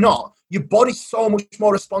believe it or not, your body's so much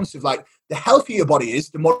more responsive. Like, the healthier your body is,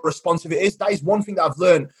 the more responsive it is. That is one thing that I've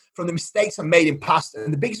learned from the mistakes I made in past.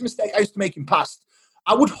 And the biggest mistake I used to make in past,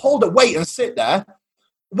 I would hold a weight and sit there,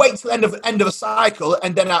 wait till the end of a cycle,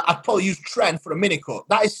 and then I'd probably use trend for a mini cut.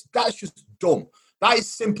 That's just dumb. That is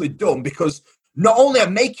simply dumb, because not only am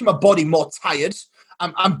I making my body more tired,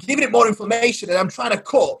 I'm giving it more inflammation, and I'm trying to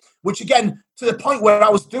cut, which again, to the point where I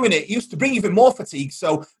was doing it, used to bring even more fatigue.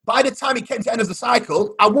 So by the time it came to the end of the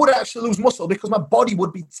cycle, I would actually lose muscle because my body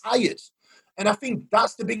would be tired. And I think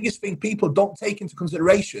that's the biggest thing people don't take into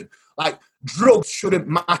consideration. Like, drugs shouldn't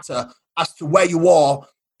matter as to where you are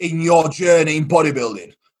in your journey in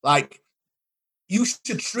bodybuilding. Like, you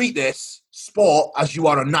should treat this sport as you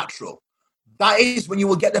are a natural. That is when you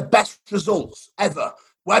will get the best results ever,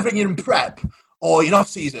 whether you're in prep or in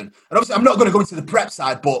off-season. And obviously, I'm not going to go into the prep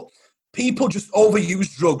side, but people just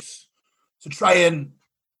overuse drugs to try and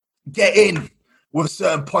get in with a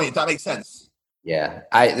certain point, if that makes sense. Yeah,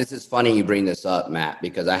 this is funny you bring this up, Matt,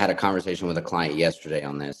 because I had a conversation with a client yesterday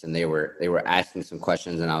on this, and they were asking some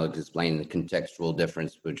questions, and I was explaining the contextual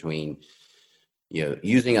difference between,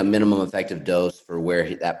 using a minimum effective dose for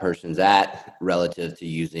where that person's at relative to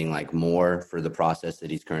using like more for the process that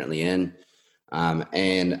he's currently in.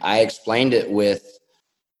 And I explained it with,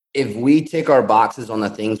 if we tick our boxes on the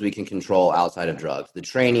things we can control outside of drugs, the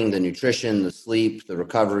training, the nutrition, the sleep, the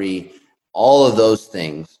recovery, all of those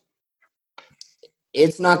things,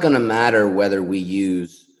 it's not going to matter whether we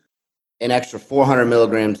use an extra 400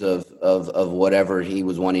 milligrams of whatever he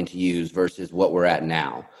was wanting to use versus what we're at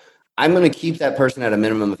now. I'm going to keep that person at a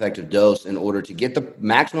minimum effective dose in order to get the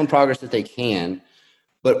maximum progress that they can.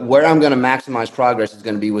 But where I'm going to maximize progress is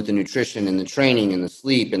going to be with the nutrition and the training and the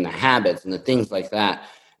sleep and the habits and the things like that.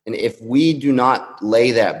 And if we do not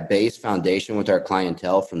lay that base foundation with our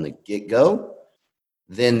clientele from the get-go,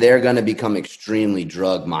 then they're going to become extremely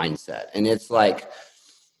drug mindset. And it's like,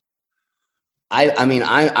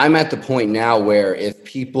 I'm at the point now where if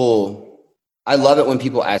people, I love it when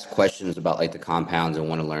people ask questions about like the compounds and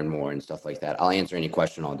want to learn more and stuff like that. I'll answer any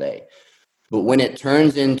question all day. But when it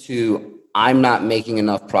turns into, I'm not making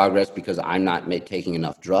enough progress because I'm not taking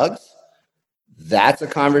enough drugs, that's a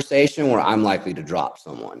conversation where I'm likely to drop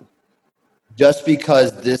someone. Just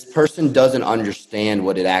because this person doesn't understand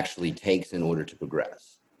what it actually takes in order to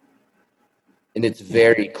progress. And it's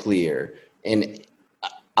very clear. And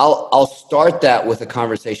I'll start that with a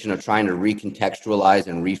conversation of trying to recontextualize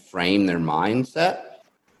and reframe their mindset.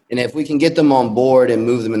 And if we can get them on board and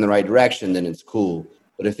move them in the right direction, then it's cool.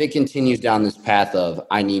 But if it continues down this path of,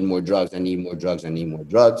 I need more drugs, I need more drugs, I need more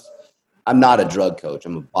drugs, I'm not a drug coach.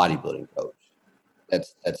 I'm a bodybuilding coach.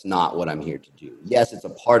 That's not what I'm here to do. Yes, it's a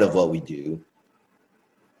part of what we do,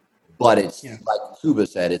 but it's like Kuba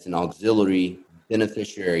said, it's an auxiliary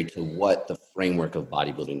beneficiary to what the framework of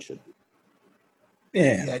bodybuilding should be.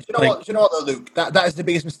 Yeah. Do you know what though, Luke? That is the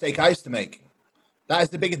biggest mistake I used to make. That is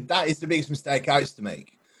the biggest mistake I used to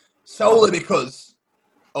make. Solely because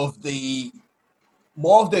of the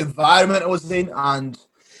more of the environment I was in and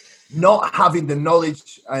not having the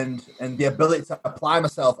knowledge and the ability to apply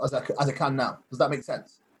myself as I can now. Does that make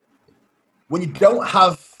sense? When you don't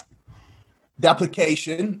have the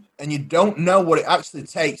application and you don't know what it actually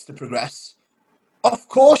takes to progress, of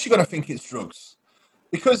course you're going to think it's drugs.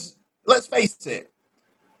 Because let's face it,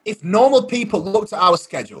 if normal people looked at our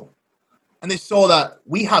schedule and they saw that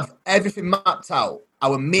we have everything mapped out,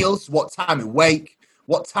 our meals, what time we wake,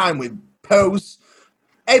 what time we pose,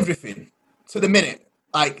 everything to the minute,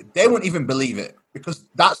 like, they wouldn't even believe it because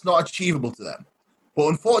that's not achievable to them. But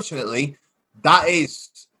unfortunately, that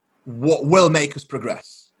is what will make us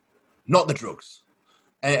progress, not the drugs.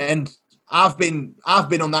 And I've been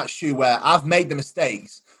on that shoe where I've made the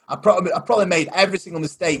mistakes. I probably made every single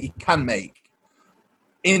mistake you can make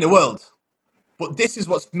in the world. But this is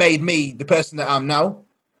what's made me the person that I'm now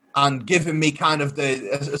and given me kind of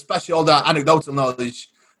especially all that anecdotal knowledge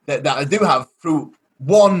that I do have through,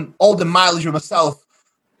 one, all the mileage of myself,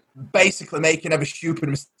 basically making every stupid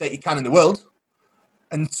mistake you can in the world,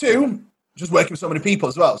 and two, just working with so many people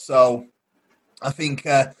as well. So I think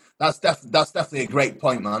that's That's definitely a great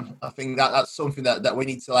point, man. I think that's something that we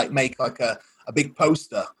need to like make like a big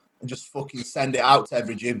poster and just fucking send it out to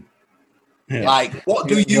every gym. Yeah. Like, what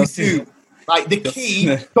do you do? Like, the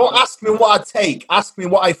key, don't ask me what I take. Ask me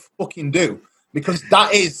what I fucking do. Because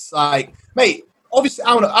that is, like, mate, obviously,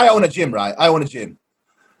 I own a gym, right? I own a gym.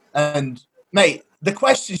 And, mate, the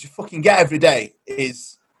questions you fucking get every day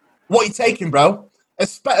is, what are you taking, bro?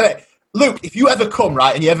 Luke, if you ever come,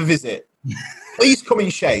 right, and you ever visit, please come in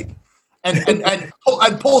shape and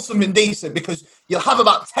pull something decent, because you'll have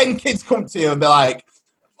about 10 kids come to you and be like,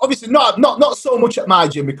 obviously not so much at my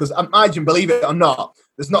gym, because at my gym, believe it or not,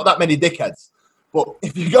 there's not that many dickheads. But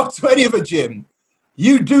if you go to any other gym,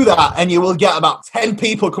 you do that and you will get about 10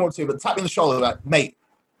 people come up to you, but tap you on the shoulder like, mate,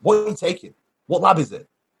 what are you taking? What lab is it?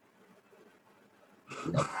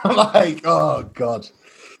 I'm like, oh God.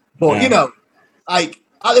 But you know, like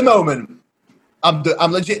at the moment,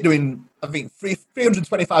 I'm legit doing, I think,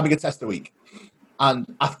 325 bigger tests a week,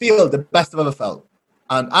 and I feel the best I've ever felt.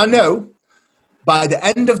 And I know by the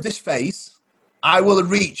end of this phase, I will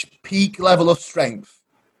reach peak level of strength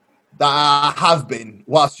that I have been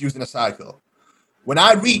whilst using a cycle. When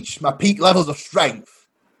I reach my peak levels of strength,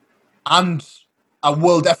 and I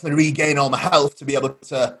will definitely regain all my health to be able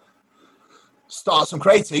to start some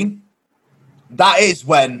creatine, that is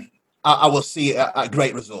when I will see a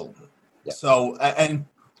great result. Yeah. So, and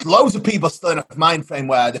loads of people still in a mind frame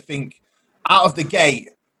where they think out of the gate,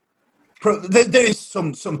 there is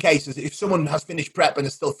some cases, if someone has finished prep and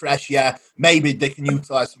is still fresh, yeah, maybe they can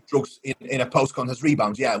utilize some drugs in a post-contest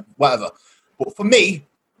rebound, yeah, whatever. But for me,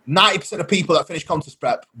 90% of people that finish contest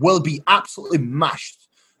prep will be absolutely mashed.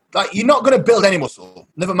 Like, you're not going to build any muscle,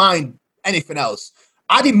 never mind anything else.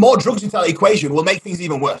 Adding more drugs into that equation will make things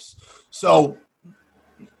even worse. So,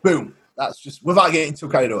 boom, that's just without getting too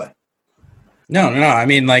carried away. No. I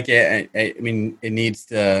mean, like, I mean, it needs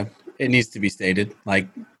to be stated. Like,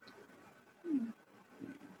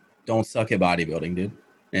 don't suck at bodybuilding, dude,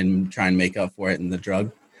 and try and make up for it in the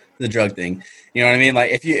drug thing. You know what I mean?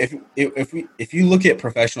 Like, if you look at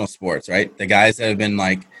professional sports, right, the guys that have been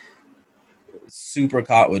like super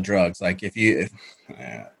caught with drugs, like if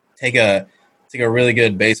take a really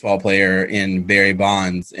good baseball player in Barry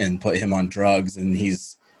Bonds and put him on drugs, and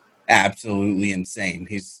he's absolutely insane.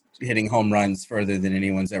 He's hitting home runs further than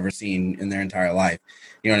anyone's ever seen in their entire life.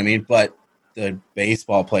 You know what I mean? But the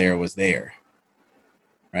baseball player was there,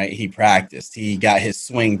 right? He practiced. He got his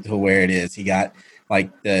swing to where it is. He got, like,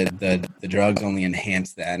 the drugs only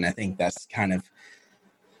enhanced that. And I think that's kind of,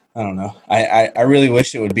 I don't know. I really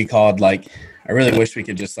wish it would be called, like, I really wish we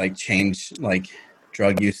could just, like, change, like,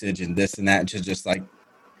 drug usage and this and that to just, like,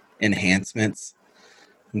 enhancements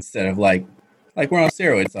instead of, like we're on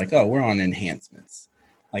steroids. Like, oh, we're on enhancements.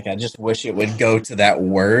 Like, I just wish it would go to that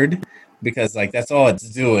word, because, like, that's all it's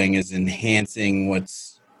doing is enhancing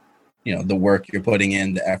what's, you know, the work you're putting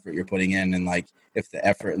in, the effort you're putting in. And, like, if the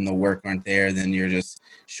effort and the work aren't there, then you're just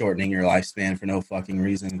shortening your lifespan for no fucking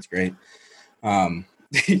reason. It's great. At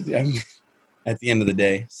the end of the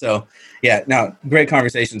day. So, yeah, no, great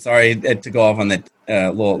conversation. Sorry to go off on that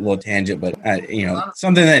little tangent, but, you know,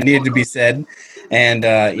 something that needed to be said. And,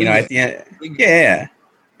 you know, at the end, yeah.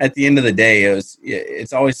 At the end of the day,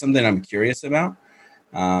 it's always something I'm curious about.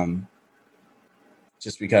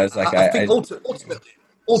 Just because, like, I think ultimately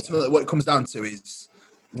what it comes down to is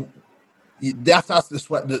you have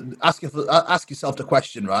to ask yourself the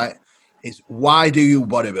question, right? Is why do you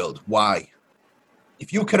bodybuild? Why?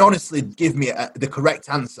 If you can honestly give me the correct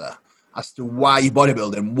answer as to why you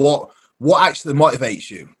bodybuild and what actually motivates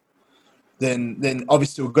you, then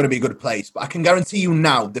obviously we're going to be a good place. But I can guarantee you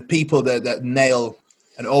now, the people that nail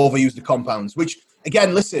and overuse the compounds, which,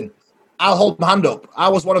 again, listen, I'll hold my hand up. I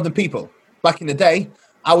was one of them people. Back in the day,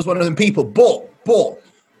 I was one of them people. But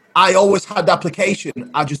I always had the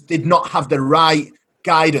application. I just did not have the right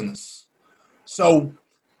guidance. So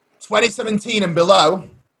 2017 and below,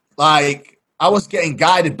 like, I was getting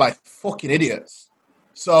guided by fucking idiots.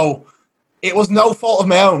 So it was no fault of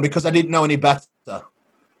my own because I didn't know any better.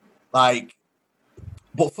 Like,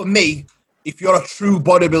 but for me, if you're a true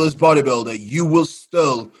bodybuilder, you will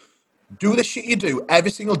still do the shit you do every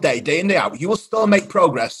single day, day in, day out. You will still make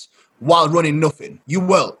progress while running nothing. You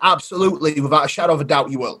will. Absolutely. Without a shadow of a doubt,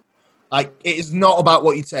 you will. Like, it is not about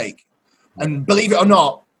what you take. And believe it or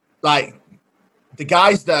not, like, the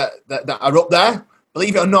guys that are up there,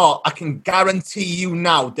 believe it or not, I can guarantee you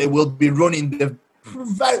now they will be running the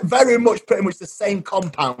very much, pretty much the same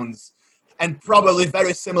compounds and probably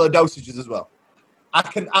very similar dosages as well. I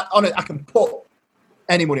can put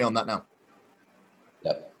any money on that now.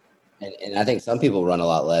 Yep. And I think some people run a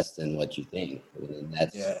lot less than what you think. And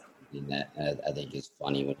that's something that I think is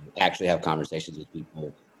funny when you actually have conversations with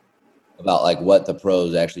people about like what the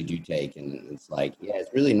pros actually do take. And it's like, yeah,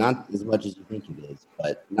 it's really not as much as you think it is,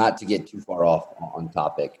 but not to get too far off on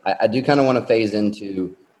topic. I do kind of want to phase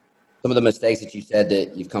into some of the mistakes that you said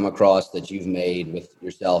that you've come across that you've made with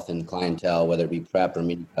yourself and clientele, whether it be prep or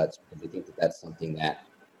mini cuts, because I think that that's something that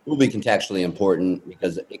will be contextually important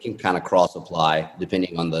because it can kind of cross apply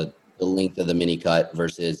depending on the length of the mini cut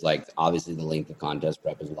versus like obviously the length of contest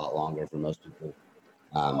prep is a lot longer for most people.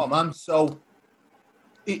 So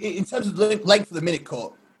in terms of the length of the mini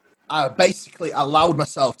cut, I basically allowed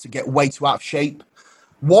myself to get way too out of shape.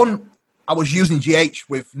 One, I was using GH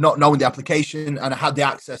with not knowing the application, and I had the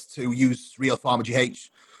access to use Real Pharma GH.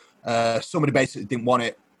 Somebody basically didn't want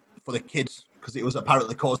it for the kids because it was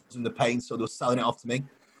apparently causing the pain, so they were selling it off to me.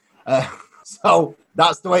 So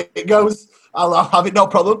that's the way it goes. I'll have it, no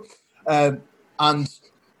problem. And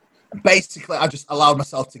basically, I just allowed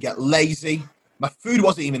myself to get lazy. My food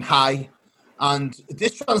wasn't even high. And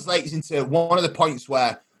this translates into one of the points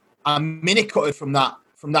where I'm mini-cutted from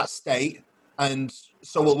that state. And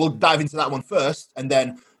so we'll dive into that one first. And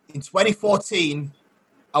then in 2014,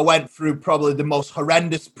 I went through probably the most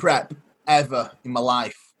horrendous prep ever in my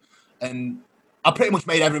life. And I pretty much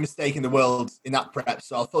made every mistake in the world in that prep.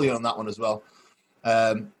 So I'll fill you on that one as well.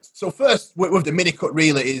 So first, with the mini-cut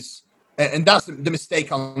really is, and that's the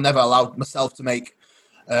mistake I'll never allow myself to make,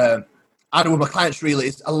 and with my clients really,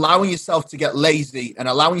 is allowing yourself to get lazy and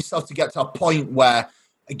allowing yourself to get to a point where,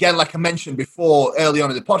 again, like I mentioned before early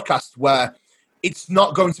on in the podcast, where it's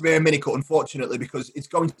not going to be a mini cut, unfortunately, because it's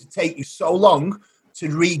going to take you so long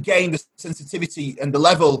to regain the sensitivity and the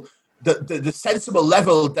level, the sensible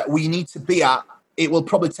level that we need to be at. It will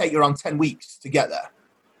probably take you around 10 weeks to get there,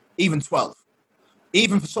 even 12,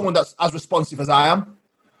 even for someone that's as responsive as I am.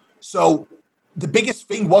 So the biggest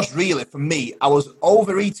thing was really for me, I was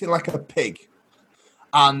overeating like a pig,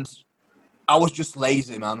 and I was just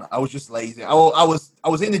lazy, man. I was just lazy. I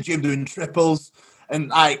was in the gym doing triples,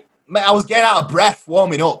 and I was getting out of breath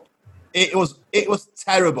warming up. It was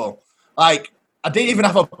terrible. Like I didn't even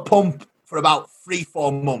have a pump for about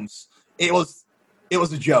 3-4 months. It was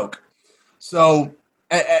a joke. So,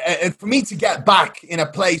 and for me to get back in a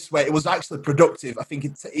place where it was actually productive, I think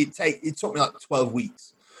it took me like 12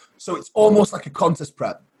 weeks. So it's almost like a contest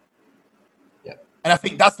prep. Yeah. And I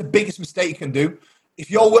think that's the biggest mistake you can do.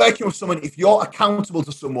 If you're working with someone, if you're accountable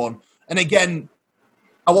to someone, and again,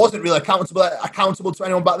 I wasn't really accountable to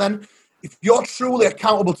anyone back then. If you're truly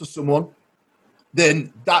accountable to someone,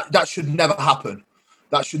 then that should never happen.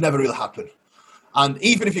 That should never really happen. And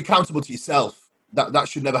even if you're accountable to yourself, that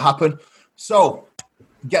should never happen. So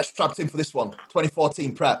get strapped in for this one,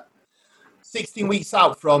 2014 prep. 16 weeks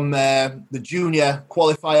out from the junior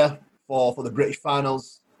qualifier for the British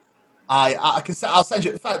finals. I'll send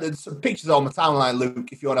you. In fact, there's some pictures on my timeline, Luke.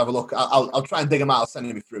 If you want to have a look, I'll try and dig them out. I'll send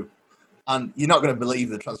them through, and you're not going to believe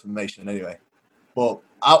the transformation anyway. But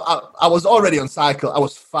I was already on cycle. I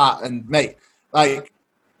was fat, and mate, like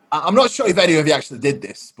I'm not sure if any of you actually did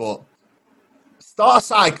this, but start a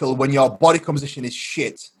cycle when your body composition is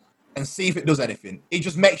shit, and see if it does anything. It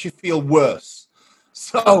just makes you feel worse.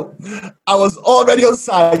 So I was already on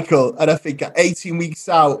cycle, and I think at 18 weeks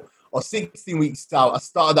out or 16 weeks out, I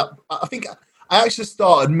started that. I think I actually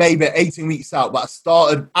started maybe at 18 weeks out, but I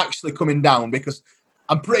started actually coming down because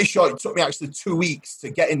I'm pretty sure it took me actually 2 weeks to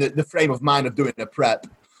get in the frame of mind of doing a prep.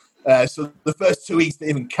 So the first 2 weeks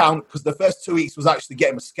didn't even count because the first 2 weeks was actually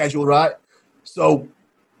getting my schedule right. So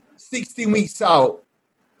 16 weeks out,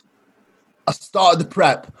 I started the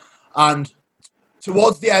prep, and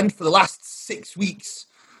towards the end, for the last 6 weeks,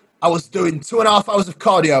 I was doing 2.5 hours of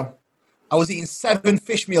cardio. I was eating 7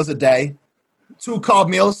 fish meals a day, 2 carb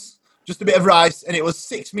meals, just a bit of rice, and it was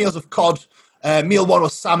 6 meals of cod. Meal 1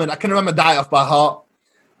 was salmon. I can remember diet off by heart.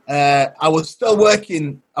 I was still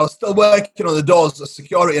working on the doors of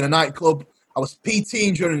security in a nightclub. I was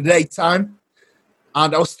PTing during the daytime,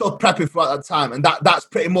 and I was still prepping for that time. And that's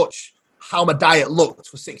pretty much how my diet looked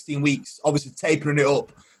for 16 weeks, obviously tapering it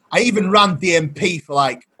up. I even ran DMP for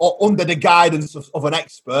under the guidance of an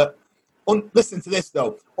expert. Listen to this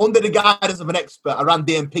though. Under the guidance of an expert, I ran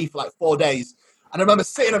DMP for 4 days. And I remember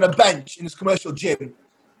sitting on a bench in this commercial gym,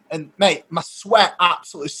 and mate, my sweat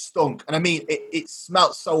absolutely stunk. And I mean, it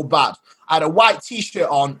smelled so bad. I had a white t-shirt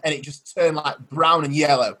on, and it just turned brown and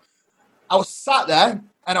yellow. I was sat there,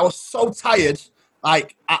 and I was so tired.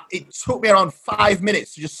 It took me around 5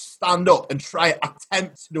 minutes to just stand up and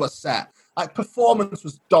attempt to do a set. Performance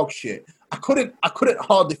was dog shit. I couldn't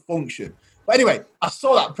hardly function. But anyway, I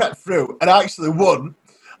saw that prep through, and I actually won.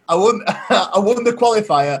 I won the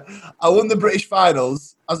qualifier. I won the British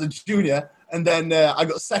finals as a junior, and then I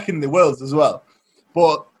got second in the Worlds as well.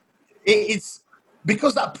 But it's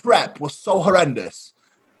because that prep was so horrendous,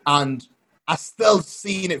 and I still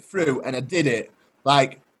seen it through, and I did it.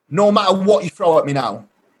 Like, no matter what you throw at me now,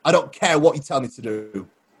 I don't care what you tell me to do.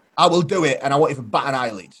 I will do it, and I won't even bat an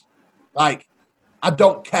eyelid. Like, I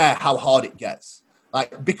don't care how hard it gets.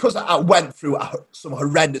 Like, because I went through some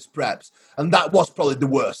horrendous preps, and that was probably the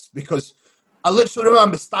worst, because I literally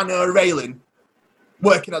remember standing on a railing,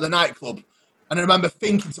 working at the nightclub, and I remember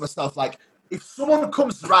thinking to myself, like, if someone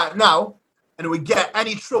comes right now and we get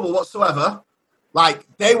any trouble whatsoever, like,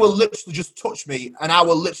 they will literally just touch me, and I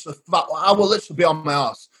will literally be on my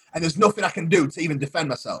ass, and there's nothing I can do to even defend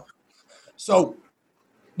myself. So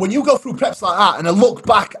when you go through preps like that, and I look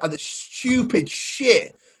back at the stupid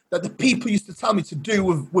shit that the people used to tell me to do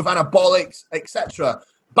with anabolics, etc.,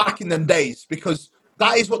 back in them days, because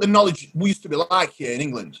that is what the knowledge used to be like here in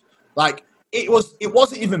England. Like, it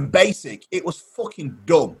wasn't even basic. It was fucking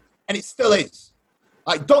dumb, and it still is.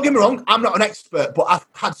 Like, don't get me wrong, I'm not an expert, but I've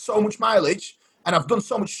had so much mileage, and I've done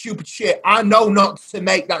so much stupid shit. I know not to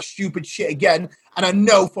make that stupid shit again, and I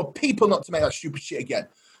know for people not to make that stupid shit again.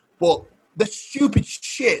 But the stupid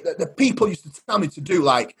shit that the people used to tell me to do,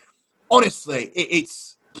 like, honestly,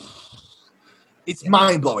 it's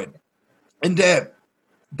mind-blowing. And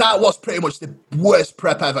that was pretty much the worst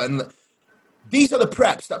prep ever. And these are the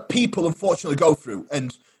preps that people unfortunately go through.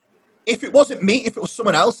 And if it wasn't me, if it was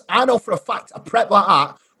someone else, I know for a fact a prep like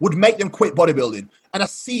that would make them quit bodybuilding. And I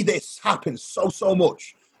see this happen so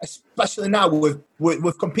much, especially now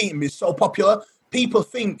with competing being so popular. People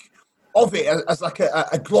think of it as like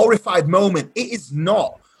a glorified moment. It is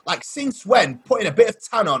not. Like, since when putting a bit of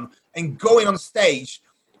tan on and going on stage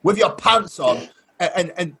with your pants on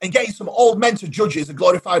and getting some old men to judge it is a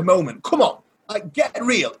glorified moment? Come on, like, get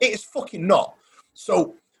real. It is fucking not.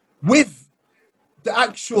 So with the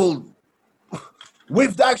actual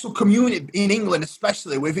community in England,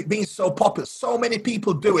 especially with it being so popular, so many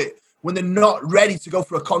people do it when they're not ready to go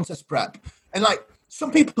for a contest prep. And like,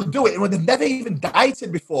 some people do it when they've never even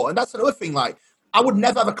dieted before. And that's another thing. Like, I would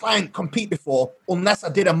never have a client compete before unless I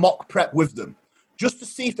did a mock prep with them, just to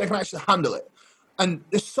see if they can actually handle it. And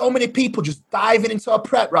there's so many people just diving into a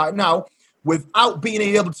prep right now without being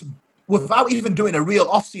able to, without even doing a real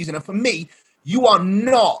off season. And for me, you are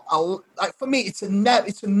not like, for me, it's a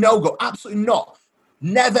no-go. Absolutely not.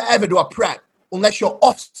 Never ever do a prep unless your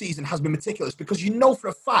off season has been meticulous, because you know for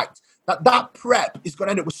a fact that prep is going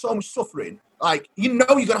to end up with so much suffering. Like, you know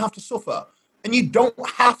you're going to have to suffer, and you don't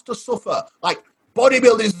have to suffer. Like,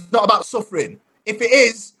 bodybuilding is not about suffering. If it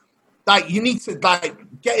is, like, you need to, like,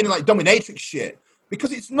 get in, like, dominatrix shit,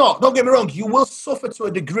 because it's not. Don't get me wrong, you will suffer to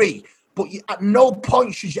a degree, but at no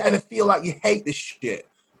point should you ever feel like you hate this shit.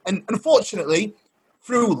 And unfortunately,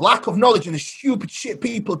 through lack of knowledge and the stupid shit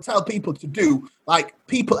people tell people to do, like,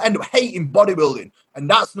 people end up hating bodybuilding, and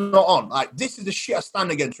that's not on. Like, this is the shit I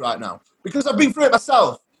stand against right now, because I've been through it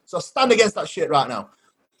myself, so I stand against that shit right now.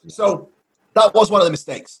 So that was one of the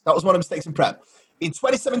mistakes. That was one of the mistakes in prep. In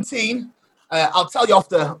 2017, I'll tell you off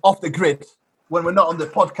the grid when we're not on the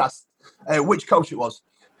podcast which coach it was.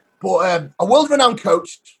 But a world-renowned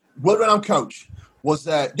coach was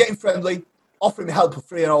getting friendly, offering me help for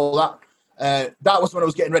free and all that. That was when I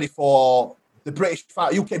was getting ready for the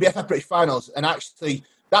UKBFF British Finals. And actually,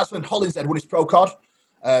 that's when Hollinshead won his pro card.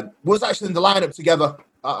 Was actually in the lineup together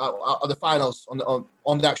at the finals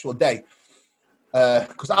on the actual day.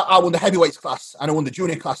 Because I won the heavyweights class and I won the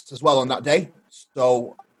junior class as well on that day.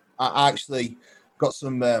 So I actually got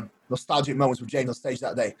some nostalgic moments with James on stage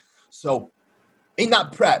that day. So in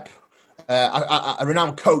that prep, a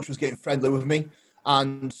renowned coach was getting friendly with me,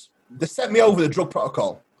 and they sent me over the drug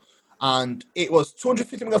protocol. And it was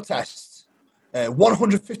 250 mg of tests,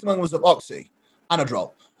 150 mg of oxy,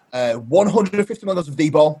 Anadrol, 150 mg of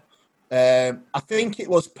D-bol. I think it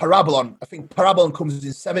was Parabolon. I think Parabolon comes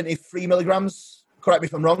in 73 milligrams. Correct me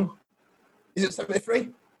if I'm wrong. Is it 73?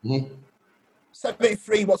 Mm-hmm.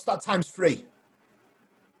 73, what's that times 3?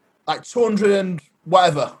 Like 200 and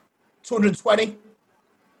whatever. 220?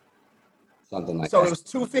 Something like that. So it was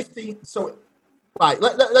 250. So, right,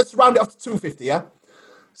 let's round it off to 250, yeah?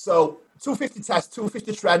 So 250 test,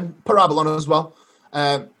 250 trend, Parabolon as well.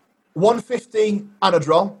 150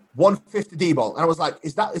 Anadrol, 150 D-bol. And I was like,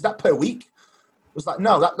 is that per week? I was like,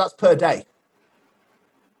 no, that's per day.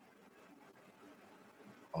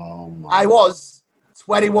 Oh my. I was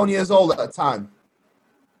 21 years old at the time.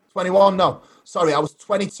 21, no. Sorry, I was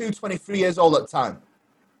 22, 23 years old at the time.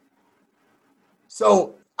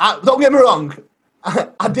 So, don't get me wrong,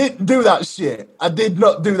 I didn't do that shit. I did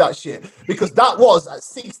not do that shit. Because that was at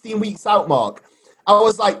 16 weeks out mark. I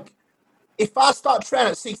was like, if I start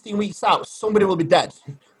training at 16 weeks out, somebody will be dead.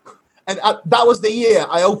 And that was the year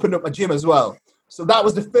I opened up my gym as well. So that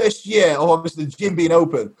was the first year of obviously the gym being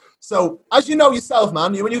open. So as you know yourself,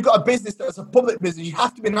 man, when you've got a business that's a public business, you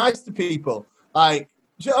have to be nice to people. Like,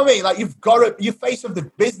 do you know what I mean? Like, you've got to, you're face of the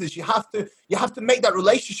business. You have to make that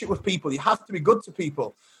relationship with people. You have to be good to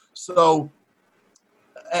people. So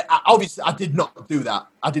obviously I did not do that.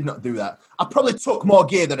 I probably took more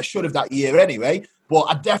gear than I should have that year anyway, but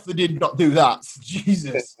I definitely did not do that.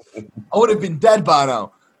 Jesus, I would have been dead by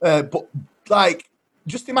now. But like,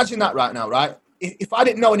 just imagine that right now, right? If I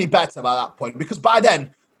didn't know any better by that point, because by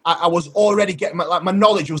then I was already getting my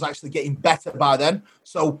knowledge was actually getting better by then.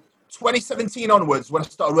 So 2017 onwards, when I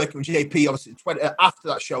started working with JP, obviously after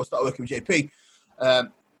that show, I started working with JP.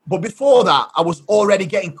 But before that, I was already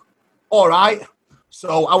getting all right.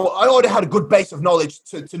 So I already had a good base of knowledge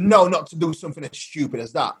to know not to do something as stupid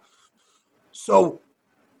as that. So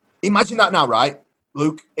imagine that now, right,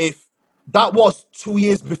 Luke? If that was 2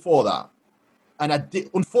 years before that, and I did,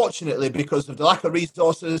 unfortunately, because of the lack of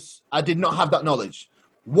resources, I did not have that knowledge.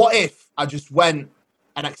 What if I just went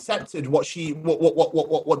and accepted what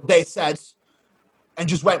they said and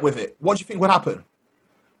just went with it? What do you think would happen?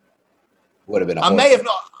 Would have been. I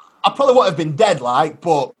probably would have been dead, like,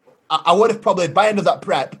 but I would have probably, by the end of that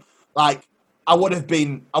prep, like, I would have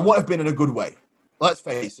been in a good way. Let's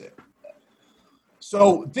face it.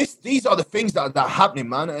 So these are the things that are happening,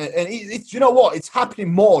 man. And it's, you know what? It's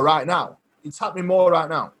happening more right now.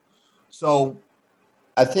 So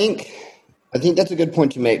I think that's a good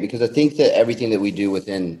point to make, because I think that everything that we do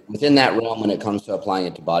within that realm when it comes to applying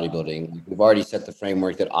it to bodybuilding, we've already set the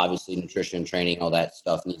framework that obviously nutrition, training, all that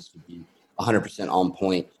stuff needs to be 100% on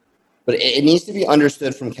point, but it needs to be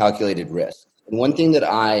understood from calculated risk. And one thing that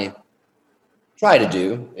I try to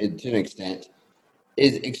do, to an extent,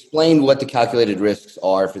 is explain what the calculated risks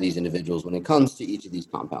are for these individuals when it comes to each of these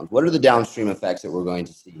compounds. What are the downstream effects that we're going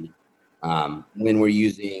to see when we're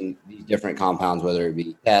using these different compounds, whether it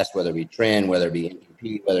be test, whether it be trend, whether it be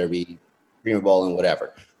NPP, whether it be Primobolan,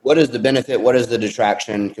 whatever. What is the benefit? What is the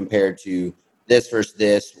detraction compared to this versus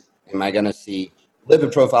this? Am I going to see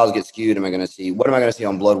lipid profiles get skewed? What am I going to see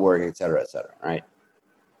on blood work, et cetera, right?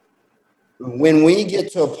 When we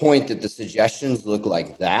get to a point that the suggestions look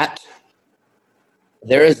like that,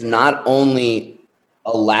 there is not only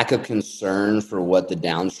a lack of concern for what the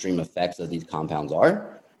downstream effects of these compounds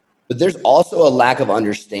are, but there's also a lack of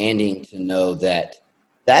understanding to know that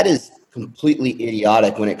that is completely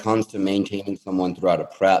idiotic when it comes to maintaining someone throughout a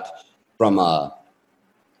prep from a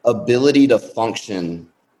ability to function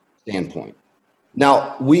standpoint.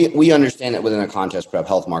 Now, we understand that within a contest prep,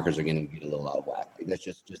 health markers are going to be a little out of whack. That's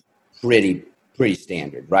just pretty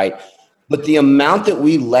standard, right? But the amount that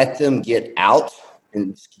we let them get out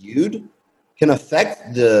and skewed can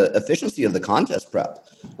affect the efficiency of the contest prep.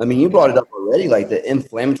 I mean, you brought it up already, like the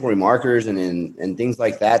inflammatory markers and things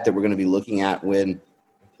like that we're going to be looking at when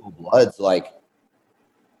bloods. Like,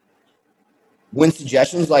 when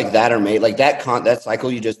suggestions like that are made, like that cycle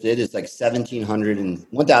you just did is like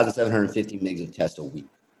 1,750 mgs of test a week.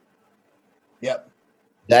 Yep.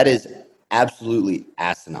 That is absolutely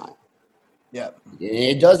asinine. Yep.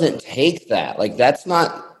 It doesn't take that. Like, that's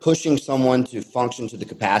not pushing someone to function to the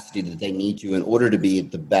capacity that they need to in order to be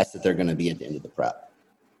the best that they're going to be at the end of the prep.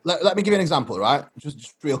 Let me give you an example, right?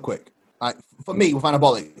 Just real quick. Like, for me, with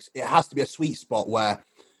anabolics, it has to be a sweet spot where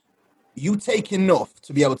you take enough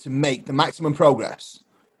to be able to make the maximum progress,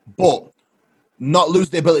 but not lose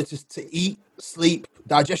the ability to eat, sleep,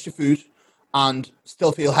 digest your food, and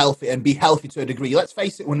still feel healthy and be healthy to a degree. Let's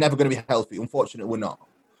face it, we're never going to be healthy. Unfortunately, we're not.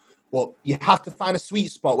 Well, you have to find a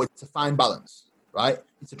sweet spot where it's a fine balance, right?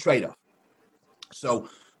 It's a trade-off. So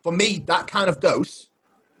for me, that kind of dose,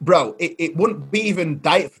 bro, it wouldn't be even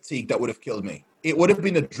diet fatigue that would have killed me. It would have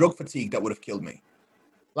been a drug fatigue that would have killed me.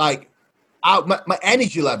 Like, my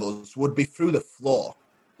energy levels would be through the floor.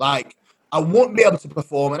 Like, I won't be able to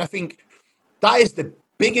perform. And I think that is the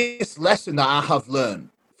biggest lesson that I have learned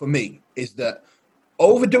for me, is that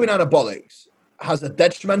overdoing anabolics has a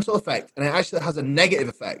detrimental effect, and it actually has a negative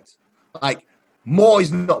effect. Like, more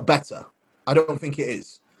is not better. I don't think it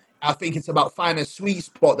is. I think it's about finding a sweet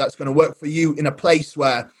spot that's going to work for you in a place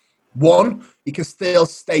where, one, you can still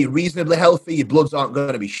stay reasonably healthy, your bloods aren't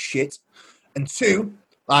going to be shit, and two,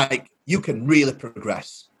 like, you can really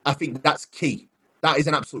progress. I think that's key. That is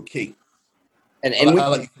an absolute key. And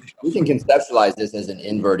we can conceptualize this as an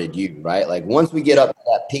inverted U, right? Like, once we get up to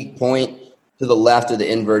that peak point to the left of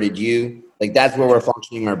the inverted U, like, that's where we're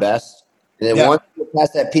functioning our best. And then once we get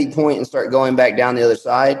past that peak point and start going back down the other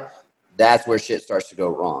side, that's where shit starts to go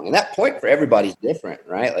wrong. And that point for everybody's different,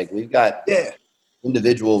 right? Like, we've got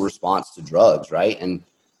individual response to drugs, right? And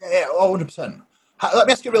Yeah, 100%. Let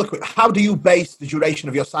me ask you real quick. How do you base the duration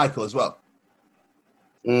of your cycle as well?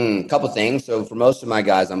 A couple things. So for most of my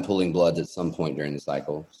guys, I'm pulling bloods at some point during the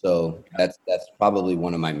cycle. So that's probably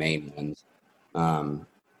one of my main ones.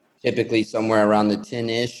 Typically somewhere around the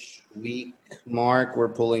 10-ish week mark, we're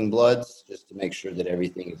pulling bloods just to make sure that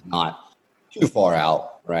everything is not too far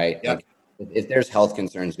out, right? Yep. Like if there's health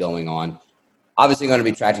concerns going on, obviously going to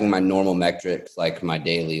be tracking my normal metrics, like my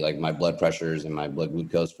daily, like my blood pressures and my blood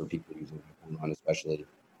glucose for people using on especially.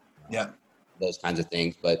 Yeah. Those kinds of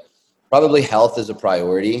things. But probably health is a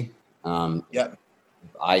priority. If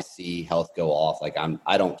I see health go off, like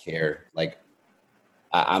I don't care. Like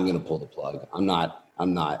I'm going to pull the plug. I'm not,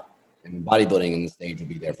 and bodybuilding in the stage will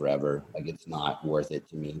be there forever. Like it's not worth it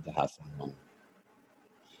to me to have someone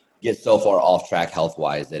get so far off track health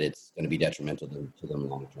wise that it's going to be detrimental to them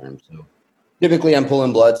long term. So typically I'm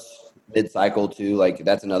pulling bloods mid cycle too. Like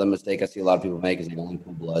that's another mistake I see a lot of people make is they only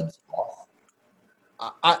pull bloods off.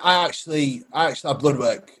 I actually have blood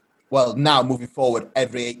work. Well, now moving forward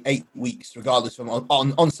every 8 weeks, regardless from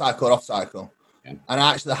on cycle or off cycle, and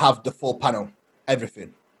I actually have the full panel,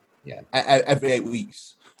 everything. Yeah, every 8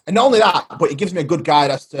 weeks, and not only that, but it gives me a good guide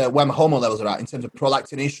as to where my hormone levels are at in terms of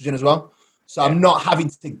prolactin and estrogen as well. So I'm not having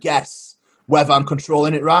to guess whether I'm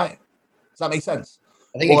controlling it right. Does that make sense?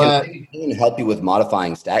 I think it can help you with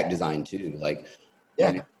modifying stack design too, like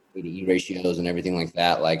E ratios and everything like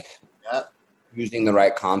that. Like using the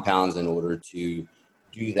right compounds in order to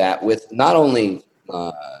do that with not only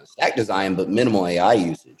stack design but minimal AI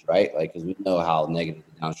usage, right? Like because we know how negative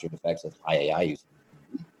the downstream effects of high AI usage.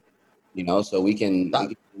 So we can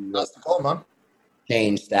that's the goal, man.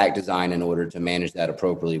 Change stack design in order to manage that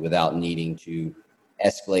appropriately without needing to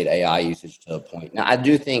escalate AI usage to a point. Now, I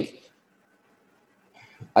do think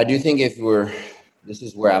this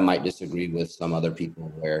is where I might disagree with some other people,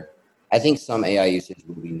 where I think some AI usage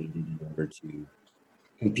will be needed in order to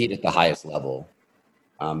compete at the highest level.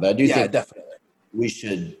 But I do think definitely we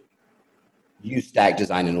should use stack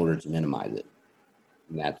design in order to minimize it.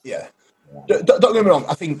 And that's, Don't get me wrong.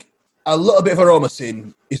 I think a little bit of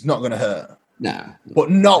aromasin is not going to hurt. Nah.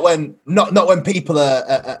 But not when people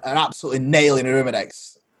are absolutely nailing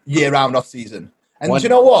Arimidex year round off season. And do you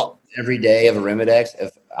know what? Every day of Arimidex,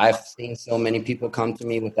 if I've seen so many people come to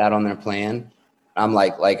me with that on their plan, I'm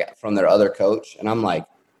like from their other coach, and I'm like,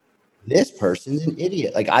 this person's an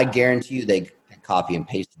idiot. Like I guarantee you they copy and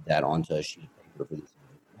pasted that onto a sheet of paper for these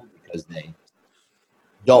people because they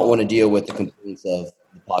don't want to deal with the complaints of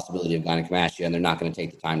the possibility of gynecomastia, and they're not going to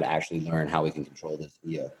take the time to actually learn how we can control this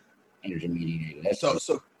via energy-mediated.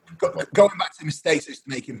 So going back to the mistakes it's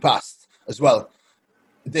making past as well.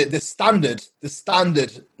 The standard,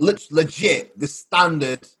 legit, the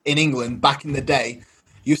standard in England back in the day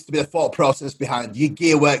used to be the thought process behind your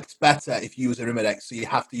gear works better if you use Arimidex, so you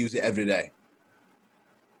have to use it every day.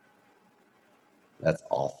 That's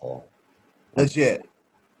awful. Legit.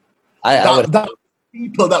 That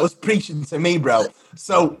people that was preaching to me, bro.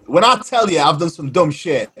 So when I tell you I've done some dumb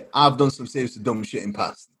shit, I've done some seriously dumb shit in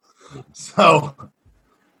past. So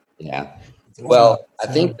yeah. Well, I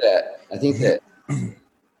think that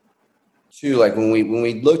too, like when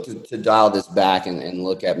we look to dial this back and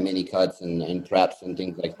look at mini cuts and preps and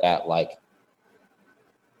things like that, like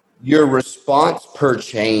your response per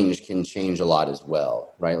change can change a lot as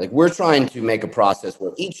well, right? Like we're trying to make a process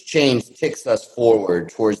where each change ticks us forward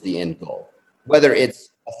towards the end goal, whether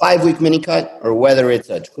it's a 5-week mini cut or whether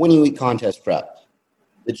it's a 20-week contest prep.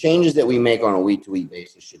 The changes that we make on a week-to-week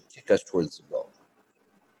basis should tick us towards the goal.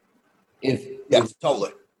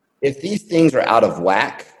 Totally. If these things are out of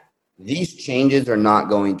whack, these changes are not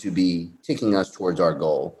going to be ticking us towards our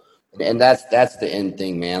goal. And that's the end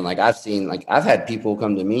thing, man. Like I've had people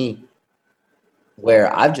come to me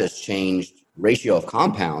where I've just changed ratio of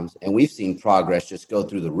compounds and we've seen progress just go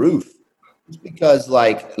through the roof. It's because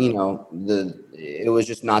it was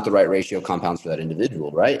just not the right ratio of compounds for that individual,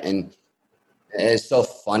 right? And it's so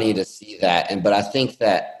funny to see that. But I think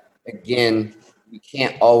that, again, we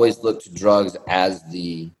can't always look to drugs as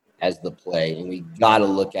the play. And we got to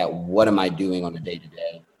look at what am I doing on a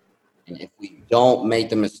day-to-day. And if we don't make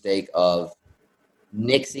the mistake of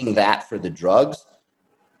nixing that for the drugs,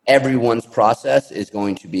 everyone's process is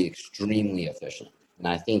going to be extremely efficient. And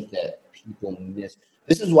I think that people miss.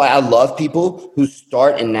 This is why I love people who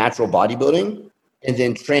start in natural bodybuilding and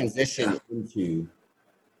then transition into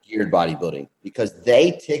geared bodybuilding, because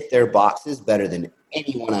they tick their boxes better than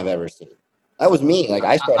anyone I've ever seen. That was me. Like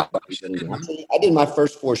I started bodybuilding naturally. I did my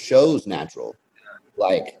first 4 shows natural.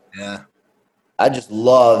 I just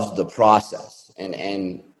loved the process,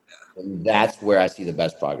 and that's where I see the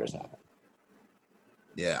best progress happen.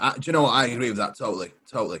 Yeah, do you know what? I agree with that totally.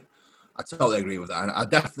 I totally agree with that, and I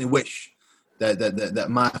definitely wish that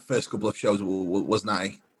my first couple of shows was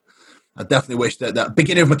natty. I definitely wish that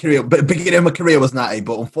beginning of my career was natty,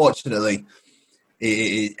 but unfortunately,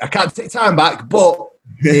 I can't take time back. But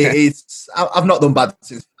I've not done bad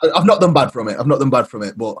since. I've not done bad from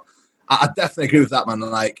it. But I definitely agree with that, man.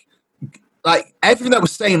 Like everything that we're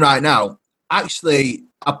saying right now actually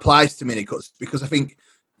applies to mini cuts, because I think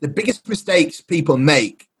the biggest mistakes people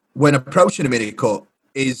make when approaching a mini cut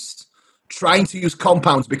is trying to use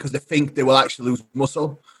compounds because they think they will actually lose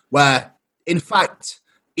muscle, where in fact,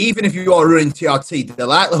 even if you are running TRT, the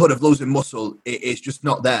likelihood of losing muscle is just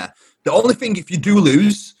not there. The only thing, if you do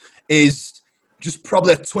lose, is just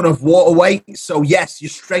probably a ton of water weight. So yes, your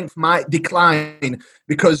strength might decline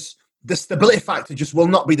because the stability factor just will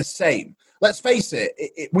not be the same. Let's face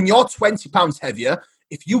it, when you're 20 pounds heavier,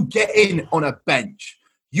 if you get in on a bench,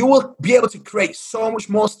 you will be able to create so much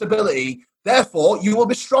more stability. Therefore, you will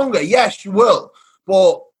be stronger. Yes, you will.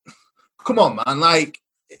 But come on, man. Like,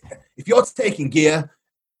 if you're taking gear,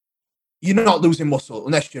 you're not losing muscle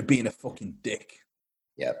unless you're being a fucking dick.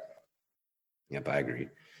 Yep, I agree.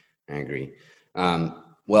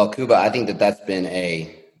 Well, Kuba, I think that's been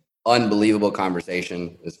a unbelievable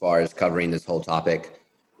conversation as far as covering this whole topic.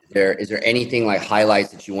 Is there anything like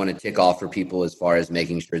highlights that you want to tick off for people as far as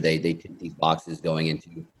making sure they tick these boxes going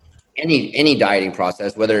into any dieting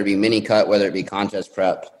process, whether it be mini cut, whether it be contest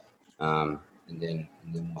prep, and then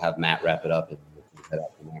we'll have Matt wrap it up and we'll head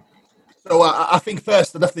out from there. So I think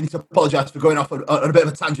first I definitely need to apologise for going off on a bit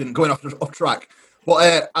of a tangent, going off track.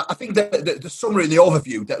 But I think the summary and the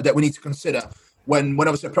overview that we need to consider when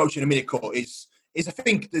I was approaching a mini cut is I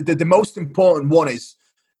think the most important one is,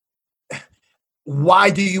 why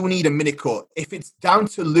do you need a mini cut? If it's down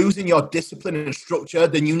to losing your discipline and structure,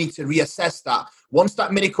 then you need to reassess that. Once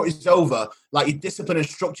that mini cut is over, like, your discipline and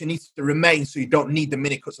structure needs to remain, so you don't need the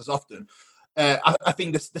mini cuts as often. I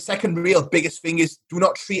think the second real biggest thing is, do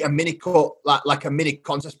not treat a mini cut like a mini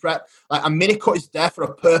contest prep. Like, a mini cut is there for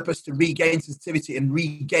a purpose, to regain sensitivity and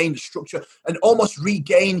regain the structure and almost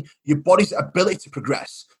regain your body's ability to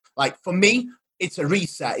progress. Like, for me, it's a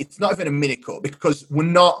reset. It's not even a mini cut, because we're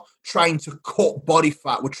not trying to cut body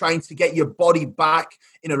fat. We're trying to get your body back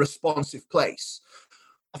in a responsive place.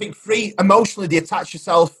 I think 3, emotionally detach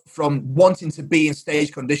yourself from wanting to be in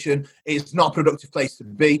stage condition. It's not a productive place to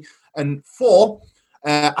be. And 4,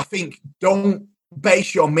 I think don't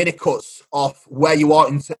base your mini cuts off where you are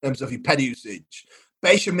in terms of your ped usage.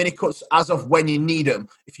 Base your mini cuts as of when you need them.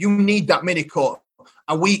 If you need that mini cut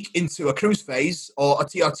a week into a cruise phase or a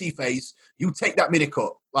TRT phase, you take that mini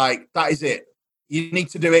cut. Like, that is it. You need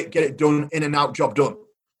to do it, get it done, in and out, job done.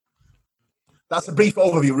 That's a brief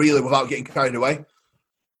overview, really, without getting carried away.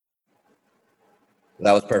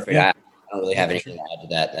 That was perfect. Yeah. I don't really have anything to add to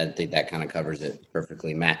that. I think that kind of covers it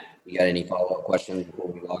perfectly. Matt, you got any follow-up questions before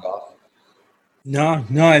we log off? No.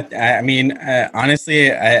 I mean,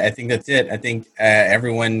 honestly, I think that's it. I think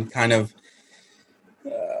everyone kind of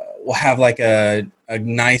will have like a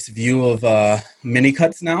nice view of mini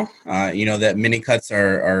cuts now. That mini cuts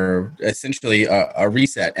are essentially a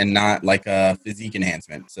reset and not like a physique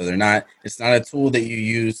enhancement. So it's not a tool that you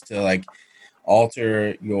use to like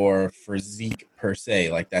alter your physique per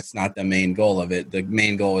se. Like, that's not the main goal of it. The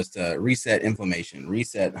main goal is to reset inflammation,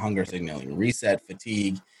 reset hunger signaling, reset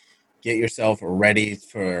fatigue, get yourself ready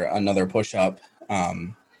for another push-up.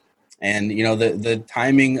 And the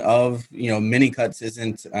timing of mini cuts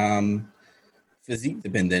isn't physique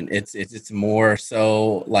dependent. It's more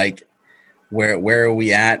so like where are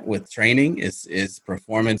we at with training? Is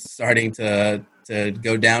performance starting to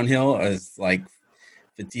go downhill? Is like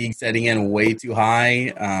fatigue setting in way too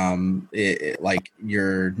high? Like,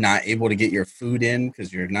 you're not able to get your food in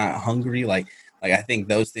because you're not hungry. Like I think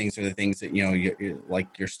those things are the things that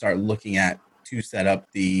you start looking at to set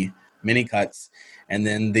up the mini cuts. And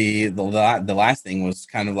then the last thing was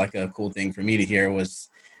kind of like a cool thing for me to hear was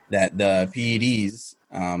that the PEDs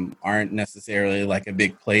aren't necessarily like a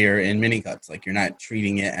big player in mini cuts. Like, you're not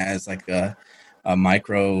treating it as like a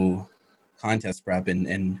micro contest prep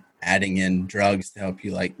and adding in drugs to help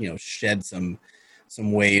you shed some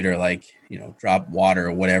weight or drop water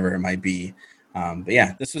or whatever it might be. But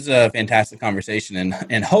yeah, this was a fantastic conversation,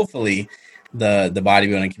 and hopefully the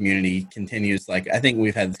bodybuilding community continues. Like, I think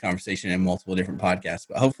we've had this conversation in multiple different podcasts,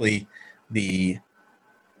 but hopefully the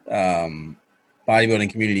bodybuilding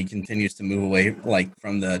community continues to move away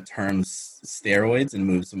from the terms steroids and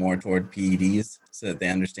moves more toward PEDs, so that they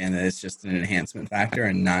understand that it's just an enhancement factor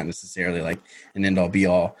and not necessarily like an end all be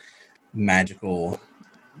all magical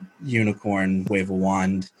unicorn, wave a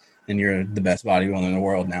wand and you're the best bodybuilder in the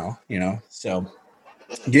world now. So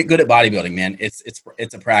Get good at bodybuilding, man. It's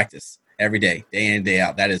a practice every day in and day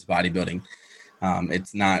out. That is bodybuilding.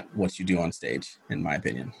 It's not what you do on stage, in my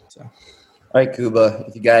opinion. So, all right, Kuba,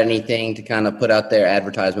 if you got anything to kind of put out there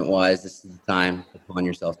advertisement wise, this is the time to put on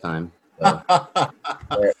yourself time. So,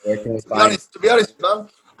 where can we find? To be honest, man,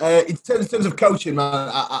 in terms of coaching,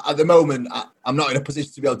 man, at the moment, I'm not in a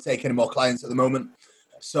position to be able to take any more clients at the moment.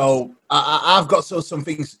 So I've got some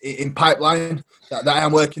things in pipeline that I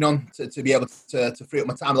am working on to be able to free up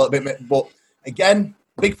my time a little bit. But again,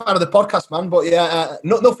 big fan of the podcast, man. But yeah,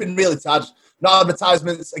 nothing really to add. No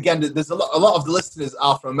advertisements. Again, there's a lot of the listeners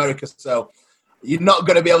are from America, so you're not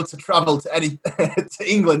going to be able to travel to to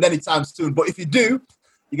England anytime soon. But if you do,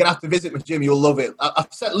 you're going to have to visit my gym. You'll love it.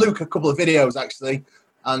 I've sent Luke a couple of videos actually,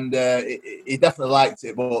 and he definitely liked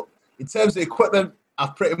it. But in terms of equipment,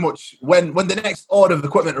 I've pretty much, when the next order of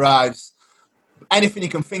equipment arrives, anything you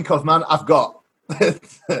can think of, man, I've got.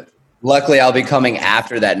 Luckily, I'll be coming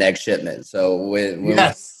after that next shipment. So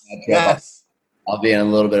yes. I'll be in a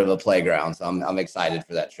little bit of a playground. So I'm excited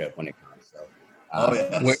for that trip when it comes. So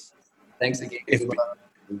thanks again. We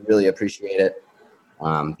really appreciate it.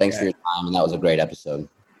 Thanks for your time, and that was a great episode.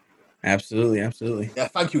 Absolutely. Yeah,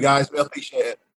 thank you guys. We appreciate it.